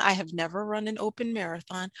marathon?" I have never run an open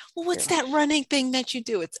marathon. Well, what's that running thing that you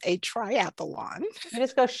do? It's a triathlon. I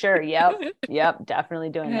just go, sure. Yep. Definitely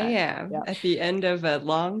doing that. Yeah. Yep. At the end of a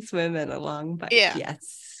long swim and a long bike. Yeah.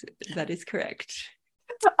 Yes, that is correct.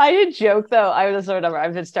 I did joke though. I've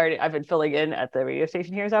been filling in at the radio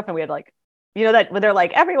station here and stuff, and we had that when they're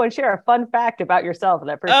everyone share a fun fact about yourself in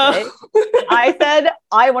that first day. I said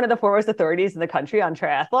I'm one of the foremost authorities in the country on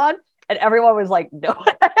triathlon. And everyone was like, "No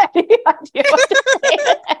idea what to say."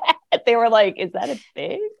 They were like, "Is that a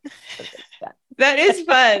thing?" That is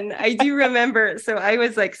fun. I do remember. So I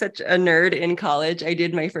was such a nerd in college. I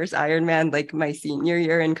did my first Ironman my senior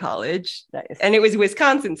year in college. Nice. And it was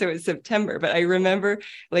Wisconsin, so it was September. But I remember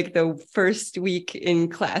the first week in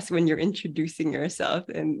class when you're introducing yourself,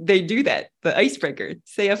 and they do that, the icebreaker,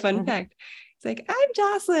 say a fun fact. It's "I'm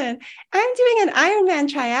Jocelyn. I'm doing an Ironman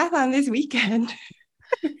triathlon this weekend."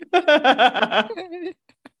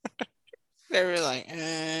 They were like,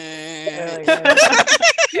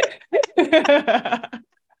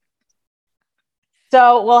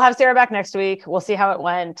 So we'll have Sarah back next week. We'll see how it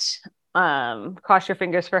went. Cross your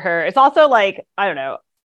fingers for her. It's also like, I don't know.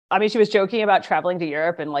 I mean, she was joking about traveling to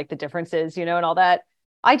Europe and like the differences, and all that.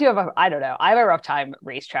 I don't know. I have a rough time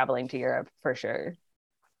race traveling to Europe for sure.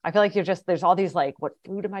 I feel like there's all these like, what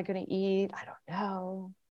food am I going to eat? I don't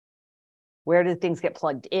know. Where do things get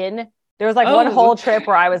plugged in? There was like one whole trip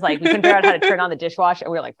where I was like, we couldn't figure out how to turn on the dishwasher.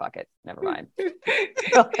 And we were like, fuck it. Never mind.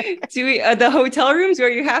 The hotel rooms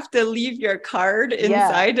where you have to leave your card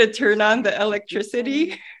inside to turn on the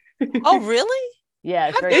electricity. Oh, really? Yeah,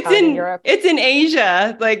 it's very common in Europe. It's in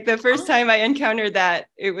Asia. Like the first time I encountered that,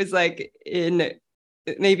 it was like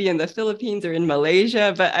maybe in the Philippines or in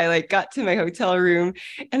Malaysia, but I like got to my hotel room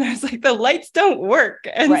and I was like, the lights don't work.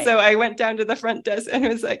 And so I went down to the front desk and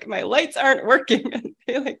it was like, my lights aren't working. And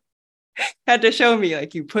they like had to show me,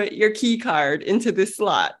 like, you put your key card into the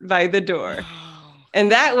slot by the door.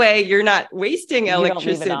 And that way you're not wasting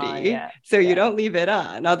electricity. So you don't leave it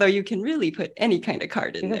on, although you can really put any kind of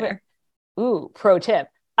card in there. Pro tip.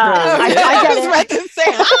 I was about to say,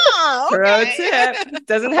 pro tip.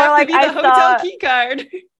 Doesn't have to be the hotel key card.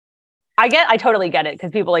 I totally get it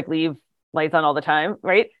because people like leave lights on all the time,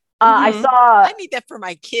 right? I need that for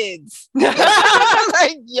my kids. I'm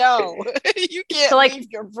like, yo, you can't leave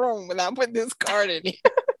your room without putting this card in here.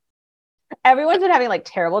 Everyone's been having like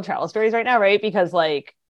terrible travel stories right now, right? Because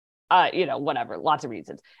like, whatever, lots of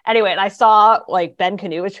reasons. Anyway, and I saw like Ben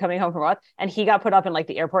Canoe was coming home from work and he got put up in like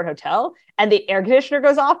the airport hotel and the air conditioner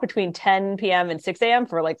goes off between 10 p.m. and 6 a.m.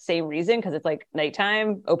 for like same reason because it's like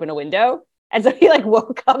nighttime, open a window. And so he like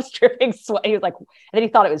woke up dripping sweat. He was like, and then he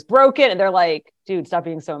thought it was broken. And they're like, dude, stop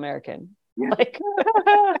being so American. Like,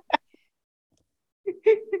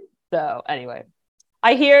 so anyway,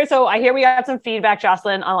 I hear we got some feedback,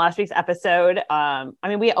 Jocelyn, on last week's episode. I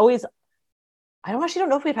mean, I don't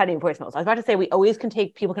know if we've had any voicemails. I was about to say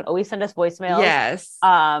people can always send us voicemails. Yes.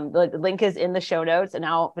 The link is in the show notes. And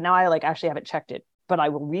now I like actually haven't checked it, but I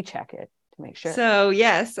will recheck it. Make sure. So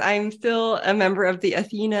yes, I'm still a member of the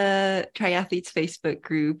Athena Triathletes Facebook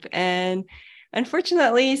group. And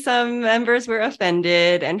unfortunately, some members were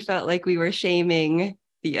offended and felt like we were shaming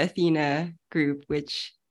the Athena group,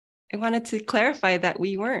 which I wanted to clarify that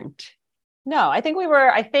we weren't. No, I think we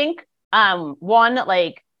were. I think one,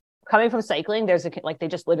 like coming from cycling, there's they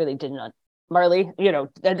just literally didn't, Marley,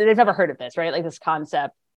 they've never heard of this, right? Like this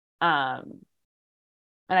concept.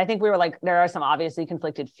 And I think we were like, there are some obviously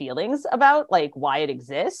conflicted feelings about like why it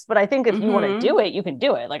exists. But I think if you want to do it, you can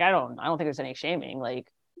do it. Like, I don't think there's any shaming. Like,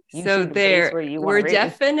 so there were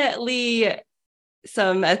definitely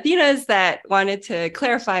some Athenas that wanted to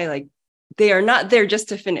clarify, like, they are not there just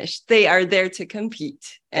to finish. They are there to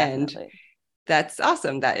compete. Definitely. And that's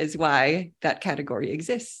awesome. That is why that category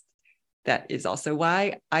exists. That is also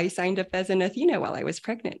why I signed up as an Athena while I was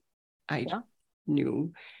pregnant. I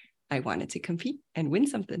knew I wanted to compete and win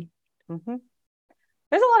something. Mm-hmm.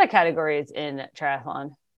 There's a lot of categories in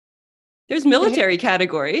triathlon. There's military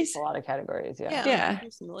categories. A lot of categories, yeah.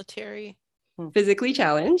 There's military. Physically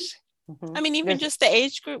challenged. Mm-hmm. I mean, even just the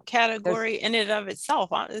age group category in and of itself.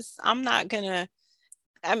 I'm not gonna.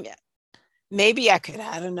 Maybe I could.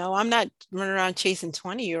 I don't know. I'm not running around chasing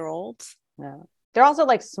 20-year-olds. No, they're also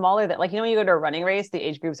like smaller than when you go to a running race, the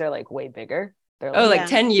age groups are like way bigger. They're like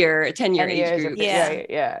 10-year age group.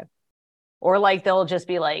 Yeah. Or like they'll just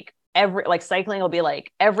be like cycling will be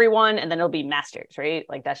like everyone, and then it'll be masters, right?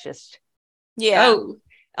 Like that's just Oh,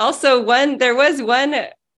 also there was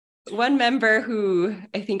one member who,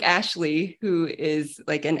 I think Ashley, who is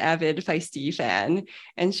like an avid Feisty fan,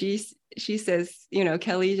 and she says,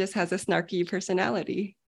 Kelly just has a snarky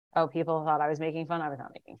personality. Oh, people thought I was making fun. I was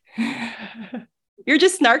not making. You're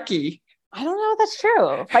just snarky. I don't know if that's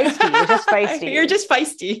true. Feisty. You're just feisty. You're just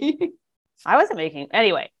feisty. I wasn't making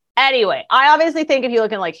anyway, I obviously think if you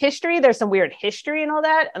look in like history, there's some weird history and all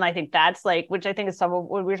that. And I think that's like, which I think is some of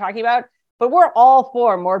what we were talking about, but we're all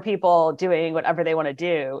for more people doing whatever they want to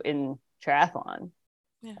do in triathlon.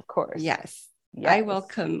 Yeah. Of course. Yes. I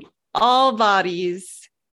welcome all bodies,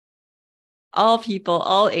 all people,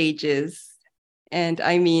 all ages. And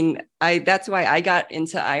I mean, that's why I got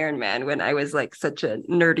into Ironman when I was like such a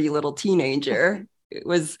nerdy little teenager. It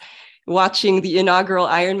was watching the inaugural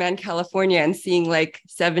Ironman California and seeing like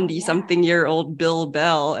 70-something-year-old Bill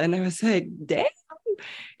Bell. And I was like, damn,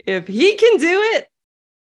 if he can do it,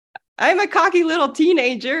 I'm a cocky little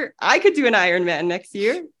teenager. I could do an Ironman next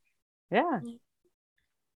year. Yeah. You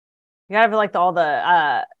gotta have like all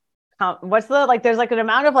the, there's like an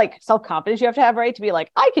amount of like self-confidence you have to have, right? To be like,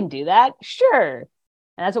 I can do that. Sure. And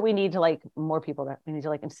that's what we need to like more people. We need to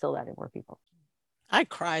like instill that in more people. I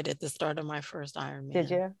cried at the start of my first Ironman. Did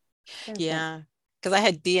you? Yeah. because I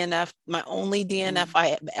had DNF. My only DNF I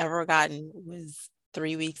have ever gotten was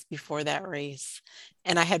 3 weeks before that race.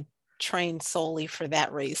 And I had trained solely for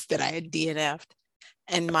that race that I had DNF'd.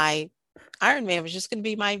 And my Ironman was just going to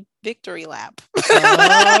be my victory lap. And here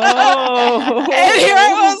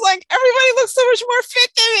I was like, everybody looks so much more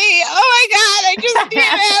fit than me. Oh my God, I just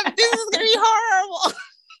DNF'd. This is going to be horrible.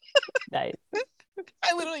 Nice.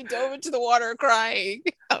 I literally dove into the water crying.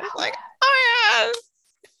 I was like, oh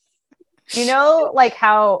You know, like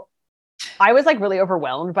how I was like really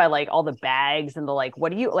overwhelmed by like all the bags and the like,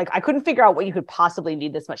 what do you like? I couldn't figure out what you could possibly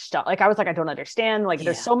need this much stuff. Like I was like, I don't understand. Like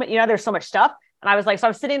there's so many, there's so much stuff. And I was like, so I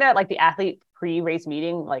was sitting there at like the athlete pre-race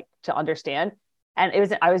meeting, like to understand.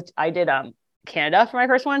 And I did Canada for my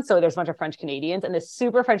first one. So there's a bunch of French Canadians, and this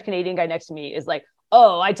super French Canadian guy next to me is like,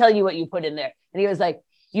 oh, I tell you what you put in there. And he was like,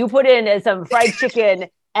 you put in some fried chicken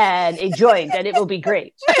and a joint and it will be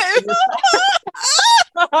great. I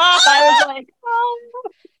was like, oh.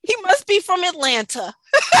 He must be from Atlanta.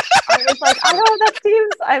 I was like, I don't know, that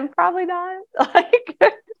seems, I'm probably not. Like,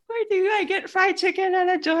 where do I get fried chicken and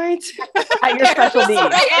a joint? At your special needs. Now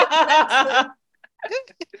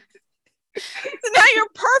you're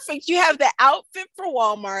perfect. You have the outfit for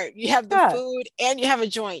Walmart, you have the food, and you have a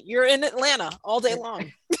joint. You're in Atlanta all day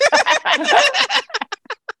long.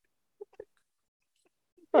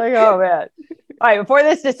 Like, oh man. All right, before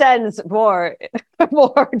this descends more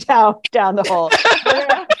down the hole,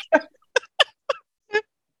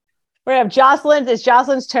 we have Jocelyn. It's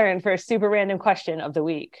Jocelyn's turn for a super random question of the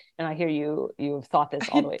week. And I hear you've thought this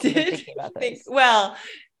all the way through, thinking about this. Well,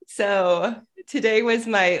 so today was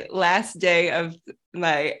my last day of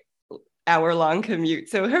my hour-long commute.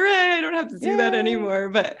 So hooray, I don't have to do that anymore.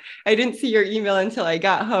 But I didn't see your email until I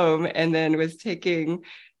got home, and then was taking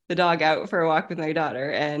the dog out for a walk with my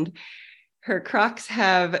daughter, and her Crocs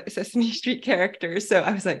have Sesame Street characters. So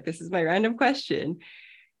I was like, this is my random question.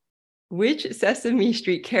 Which Sesame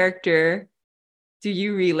Street character do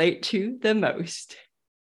you relate to the most?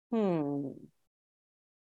 It's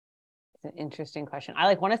an interesting question.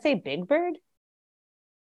 I want to say Big Bird.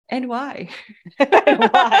 And why?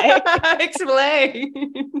 Why? Explain.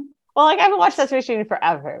 Well, I haven't watched Sesame Street in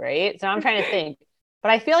forever, right? So I'm trying to think. But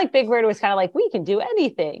I feel like Big Bird was kind of like, we can do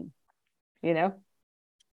anything,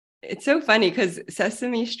 It's so funny because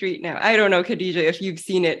Sesame Street now, I don't know, Khadija, if you've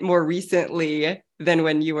seen it more recently than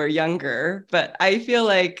when you were younger, but I feel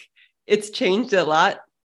like it's changed a lot.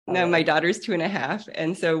 Now my daughter's 2.5.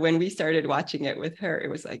 And so when we started watching it with her, it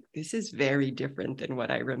was like, this is very different than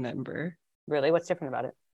what I remember. Really? What's different about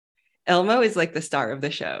it? Elmo is like the star of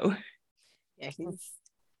the show. Yeah,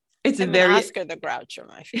 it's a very Oscar the Grouch are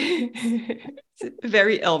my favorite. It's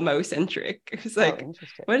very Elmo centric. It's like,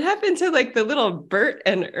 what happened to like the little Bert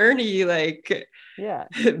and Ernie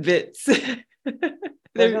bits? Those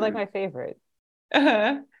are like my favorite.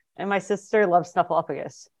 Uh-huh. And my sister loves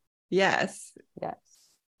Snuffleupagus. Yes.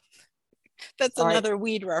 That's another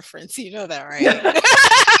weed reference. You know that, right?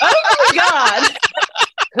 Oh my God.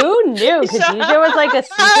 Who knew? Khadija was like a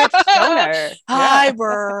secret stoner. Hi,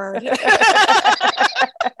 Bird.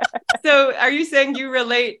 So are you saying you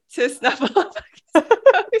relate to Snuffleupagus?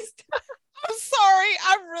 I'm sorry.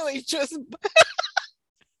 I'm really just...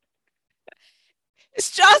 It's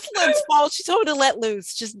Jocelyn's fault. She told me to let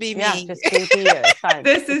loose. Just be me. Yeah, just be you. It's fine.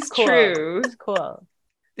 This is cool. true. It's cool.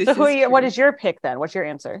 So what is your pick then? What's your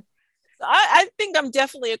answer? I think I'm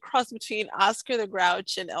definitely a cross between Oscar the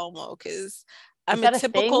Grouch and Elmo, because I'm a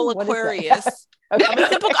typical Aquarius. Okay.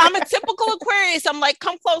 I'm a typical Aquarius. I'm like,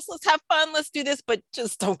 come close, let's have fun, let's do this, but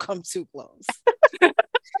just don't come too close.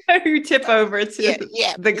 You tip over to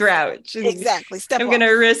the Grouch. Exactly. I'm going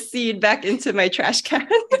to recede back into my trash can.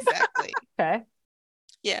 Exactly. Okay.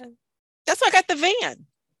 Yeah. That's why I got the van.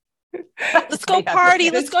 Let's go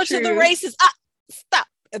party. Let's go to the races. Stop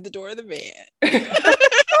at the door of the van.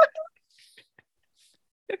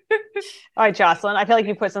 All right, Jocelyn, I feel like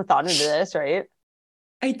you put some thought into this, right?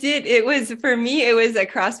 I did. It was, for me, it was a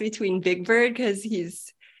cross between Big Bird, because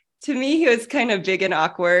to me, he was kind of big and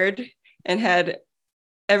awkward, and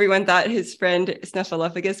everyone thought his friend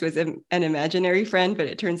Snuffleupagus was an imaginary friend, but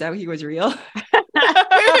it turns out he was real.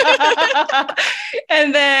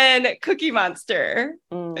 And then Cookie Monster.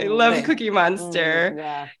 I love Cookie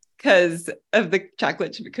Monster because of the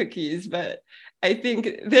chocolate chip cookies. But I think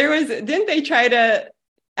didn't they try to,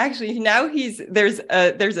 actually now there's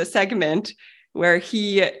a segment where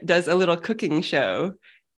he does a little cooking show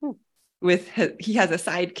he has a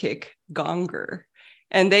sidekick, Gonger,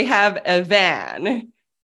 and they have a van.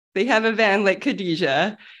 They have a van like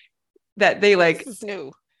Khadija that they like. This is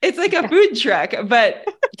new. It's like a food truck, but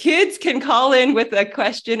kids can call in with a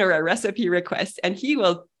question or a recipe request, and he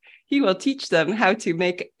will he will teach them how to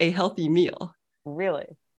make a healthy meal Really?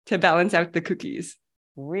 to balance out the cookies.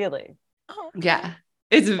 Really? Oh. Yeah,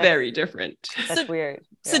 it's very different. That's weird.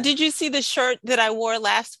 So did you see the shirt that I wore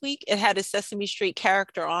last week? It had a Sesame Street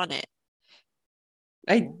character on it.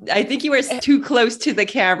 I think you were too close to the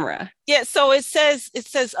camera. Yeah, so it says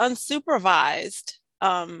unsupervised,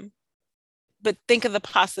 but think of the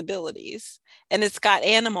possibilities. And it's got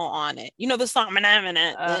animal on it. You know the song,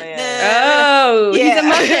 Manamana. Oh, he's a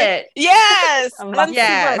Muppet. Yes, Muppet.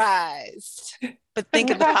 unsupervised. But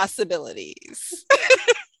think of the possibilities.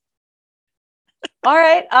 All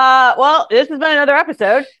right. Well, this has been another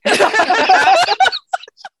episode.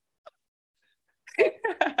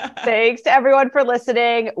 Thanks to everyone for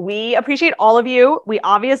listening. We appreciate all of you. We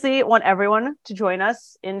obviously want everyone to join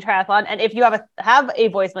us in triathlon. And if you have a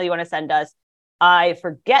voicemail you want to send us, I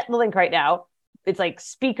forget the link right now. It's like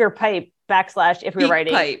SpeakerPipe / if we're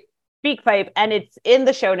writing SpeakPipe, and it's in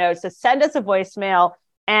the show notes. So send us a voicemail,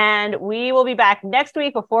 and we will be back next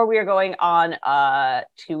week before we are going on a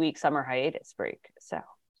 2-week summer hiatus break. So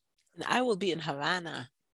I will be in Havana.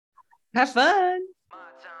 Have fun.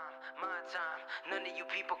 None of you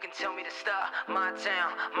people can tell me to stop. My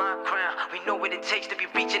town, my crown. We know what it takes to be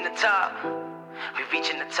reaching the top. We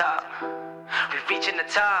reaching the top. We reaching the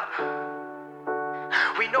top.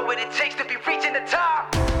 We know what it takes to be reaching the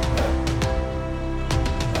top.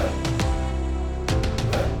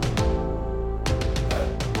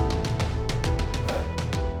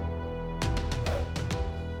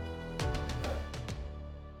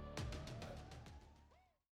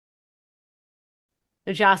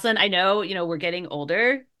 So Jocelyn, I know, we're getting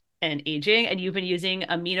older and aging, and you've been using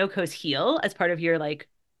AminoCo's Heal as part of your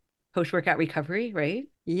post-workout recovery, right?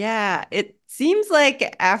 Yeah, it seems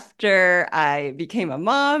like after I became a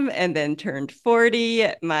mom and then turned 40,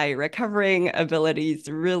 my recovering abilities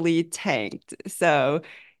really tanked. So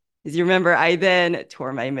as you remember, I then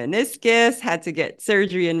tore my meniscus, had to get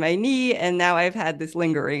surgery in my knee, and now I've had this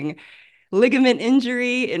lingering ligament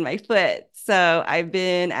injury in my foot. So I've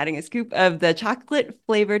been adding a scoop of the chocolate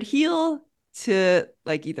flavored Heal to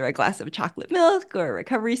either a glass of chocolate milk or a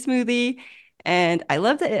recovery smoothie. And I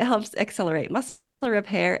love that it helps accelerate muscle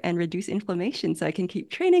repair and reduce inflammation so I can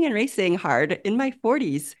keep training and racing hard in my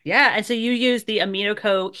 40s. Yeah. And so you use the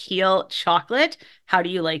AminoCo Heal chocolate. How do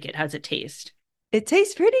you like it? How does it taste? It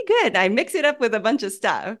tastes pretty good. I mix it up with a bunch of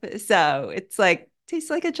stuff. So it's tastes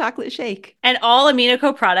like a chocolate shake. And all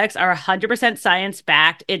AminoCo products are 100%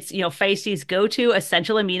 science-backed. It's, Feisty's go-to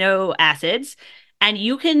essential amino acids. And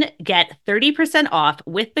you can get 30% off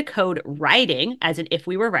with the code WRITING, as in if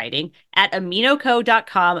we were writing, at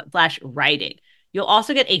aminoco.com/writing. You'll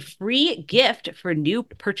also get a free gift for new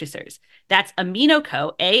purchasers. That's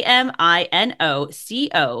AminoCo,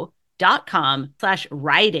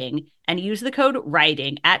 AminoCo.com/writing, and use the code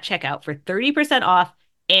WRITING at checkout for 30% off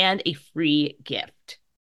and a free gift.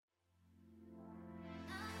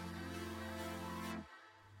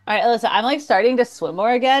 All right, Alyssa, I'm starting to swim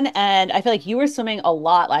more again, and I feel like you were swimming a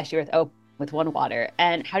lot last year with One Water.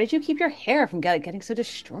 And how did you keep your hair from getting so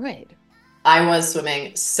destroyed? I was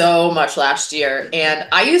swimming so much last year, and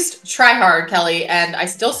I used Try Hard, Kelly, and I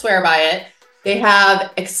still swear by it. They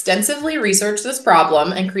have extensively researched this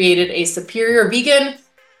problem and created a superior vegan,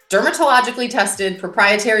 dermatologically tested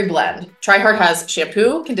proprietary blend. Try Hard has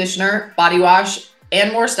shampoo, conditioner, body wash,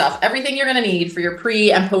 and more stuff. Everything you're going to need for your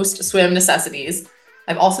pre and post swim necessities.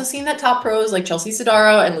 I've also seen that top pros like Chelsea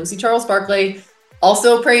Sodaro and Lucy Charles Barkley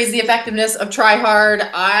also praise the effectiveness of Try Hard.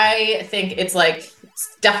 I think it's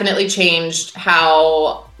definitely changed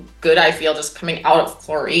how good I feel just coming out of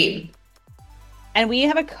chlorine. And we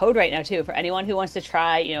have a code right now too for anyone who wants to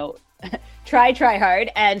try, try Hard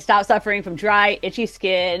and stop suffering from dry, itchy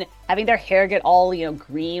skin, having their hair get all,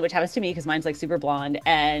 green, which happens to me because mine's super blonde,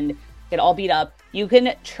 and get all beat up. You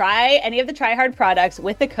can try any of the Try Hard products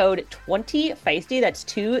with the code 20Feisty. That's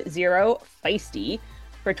 20 Feisty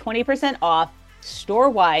for 20% off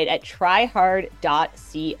store-wide at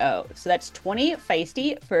tryhard.co. So that's 20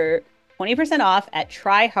 Feisty for 20% off at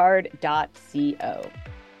tryhard.co.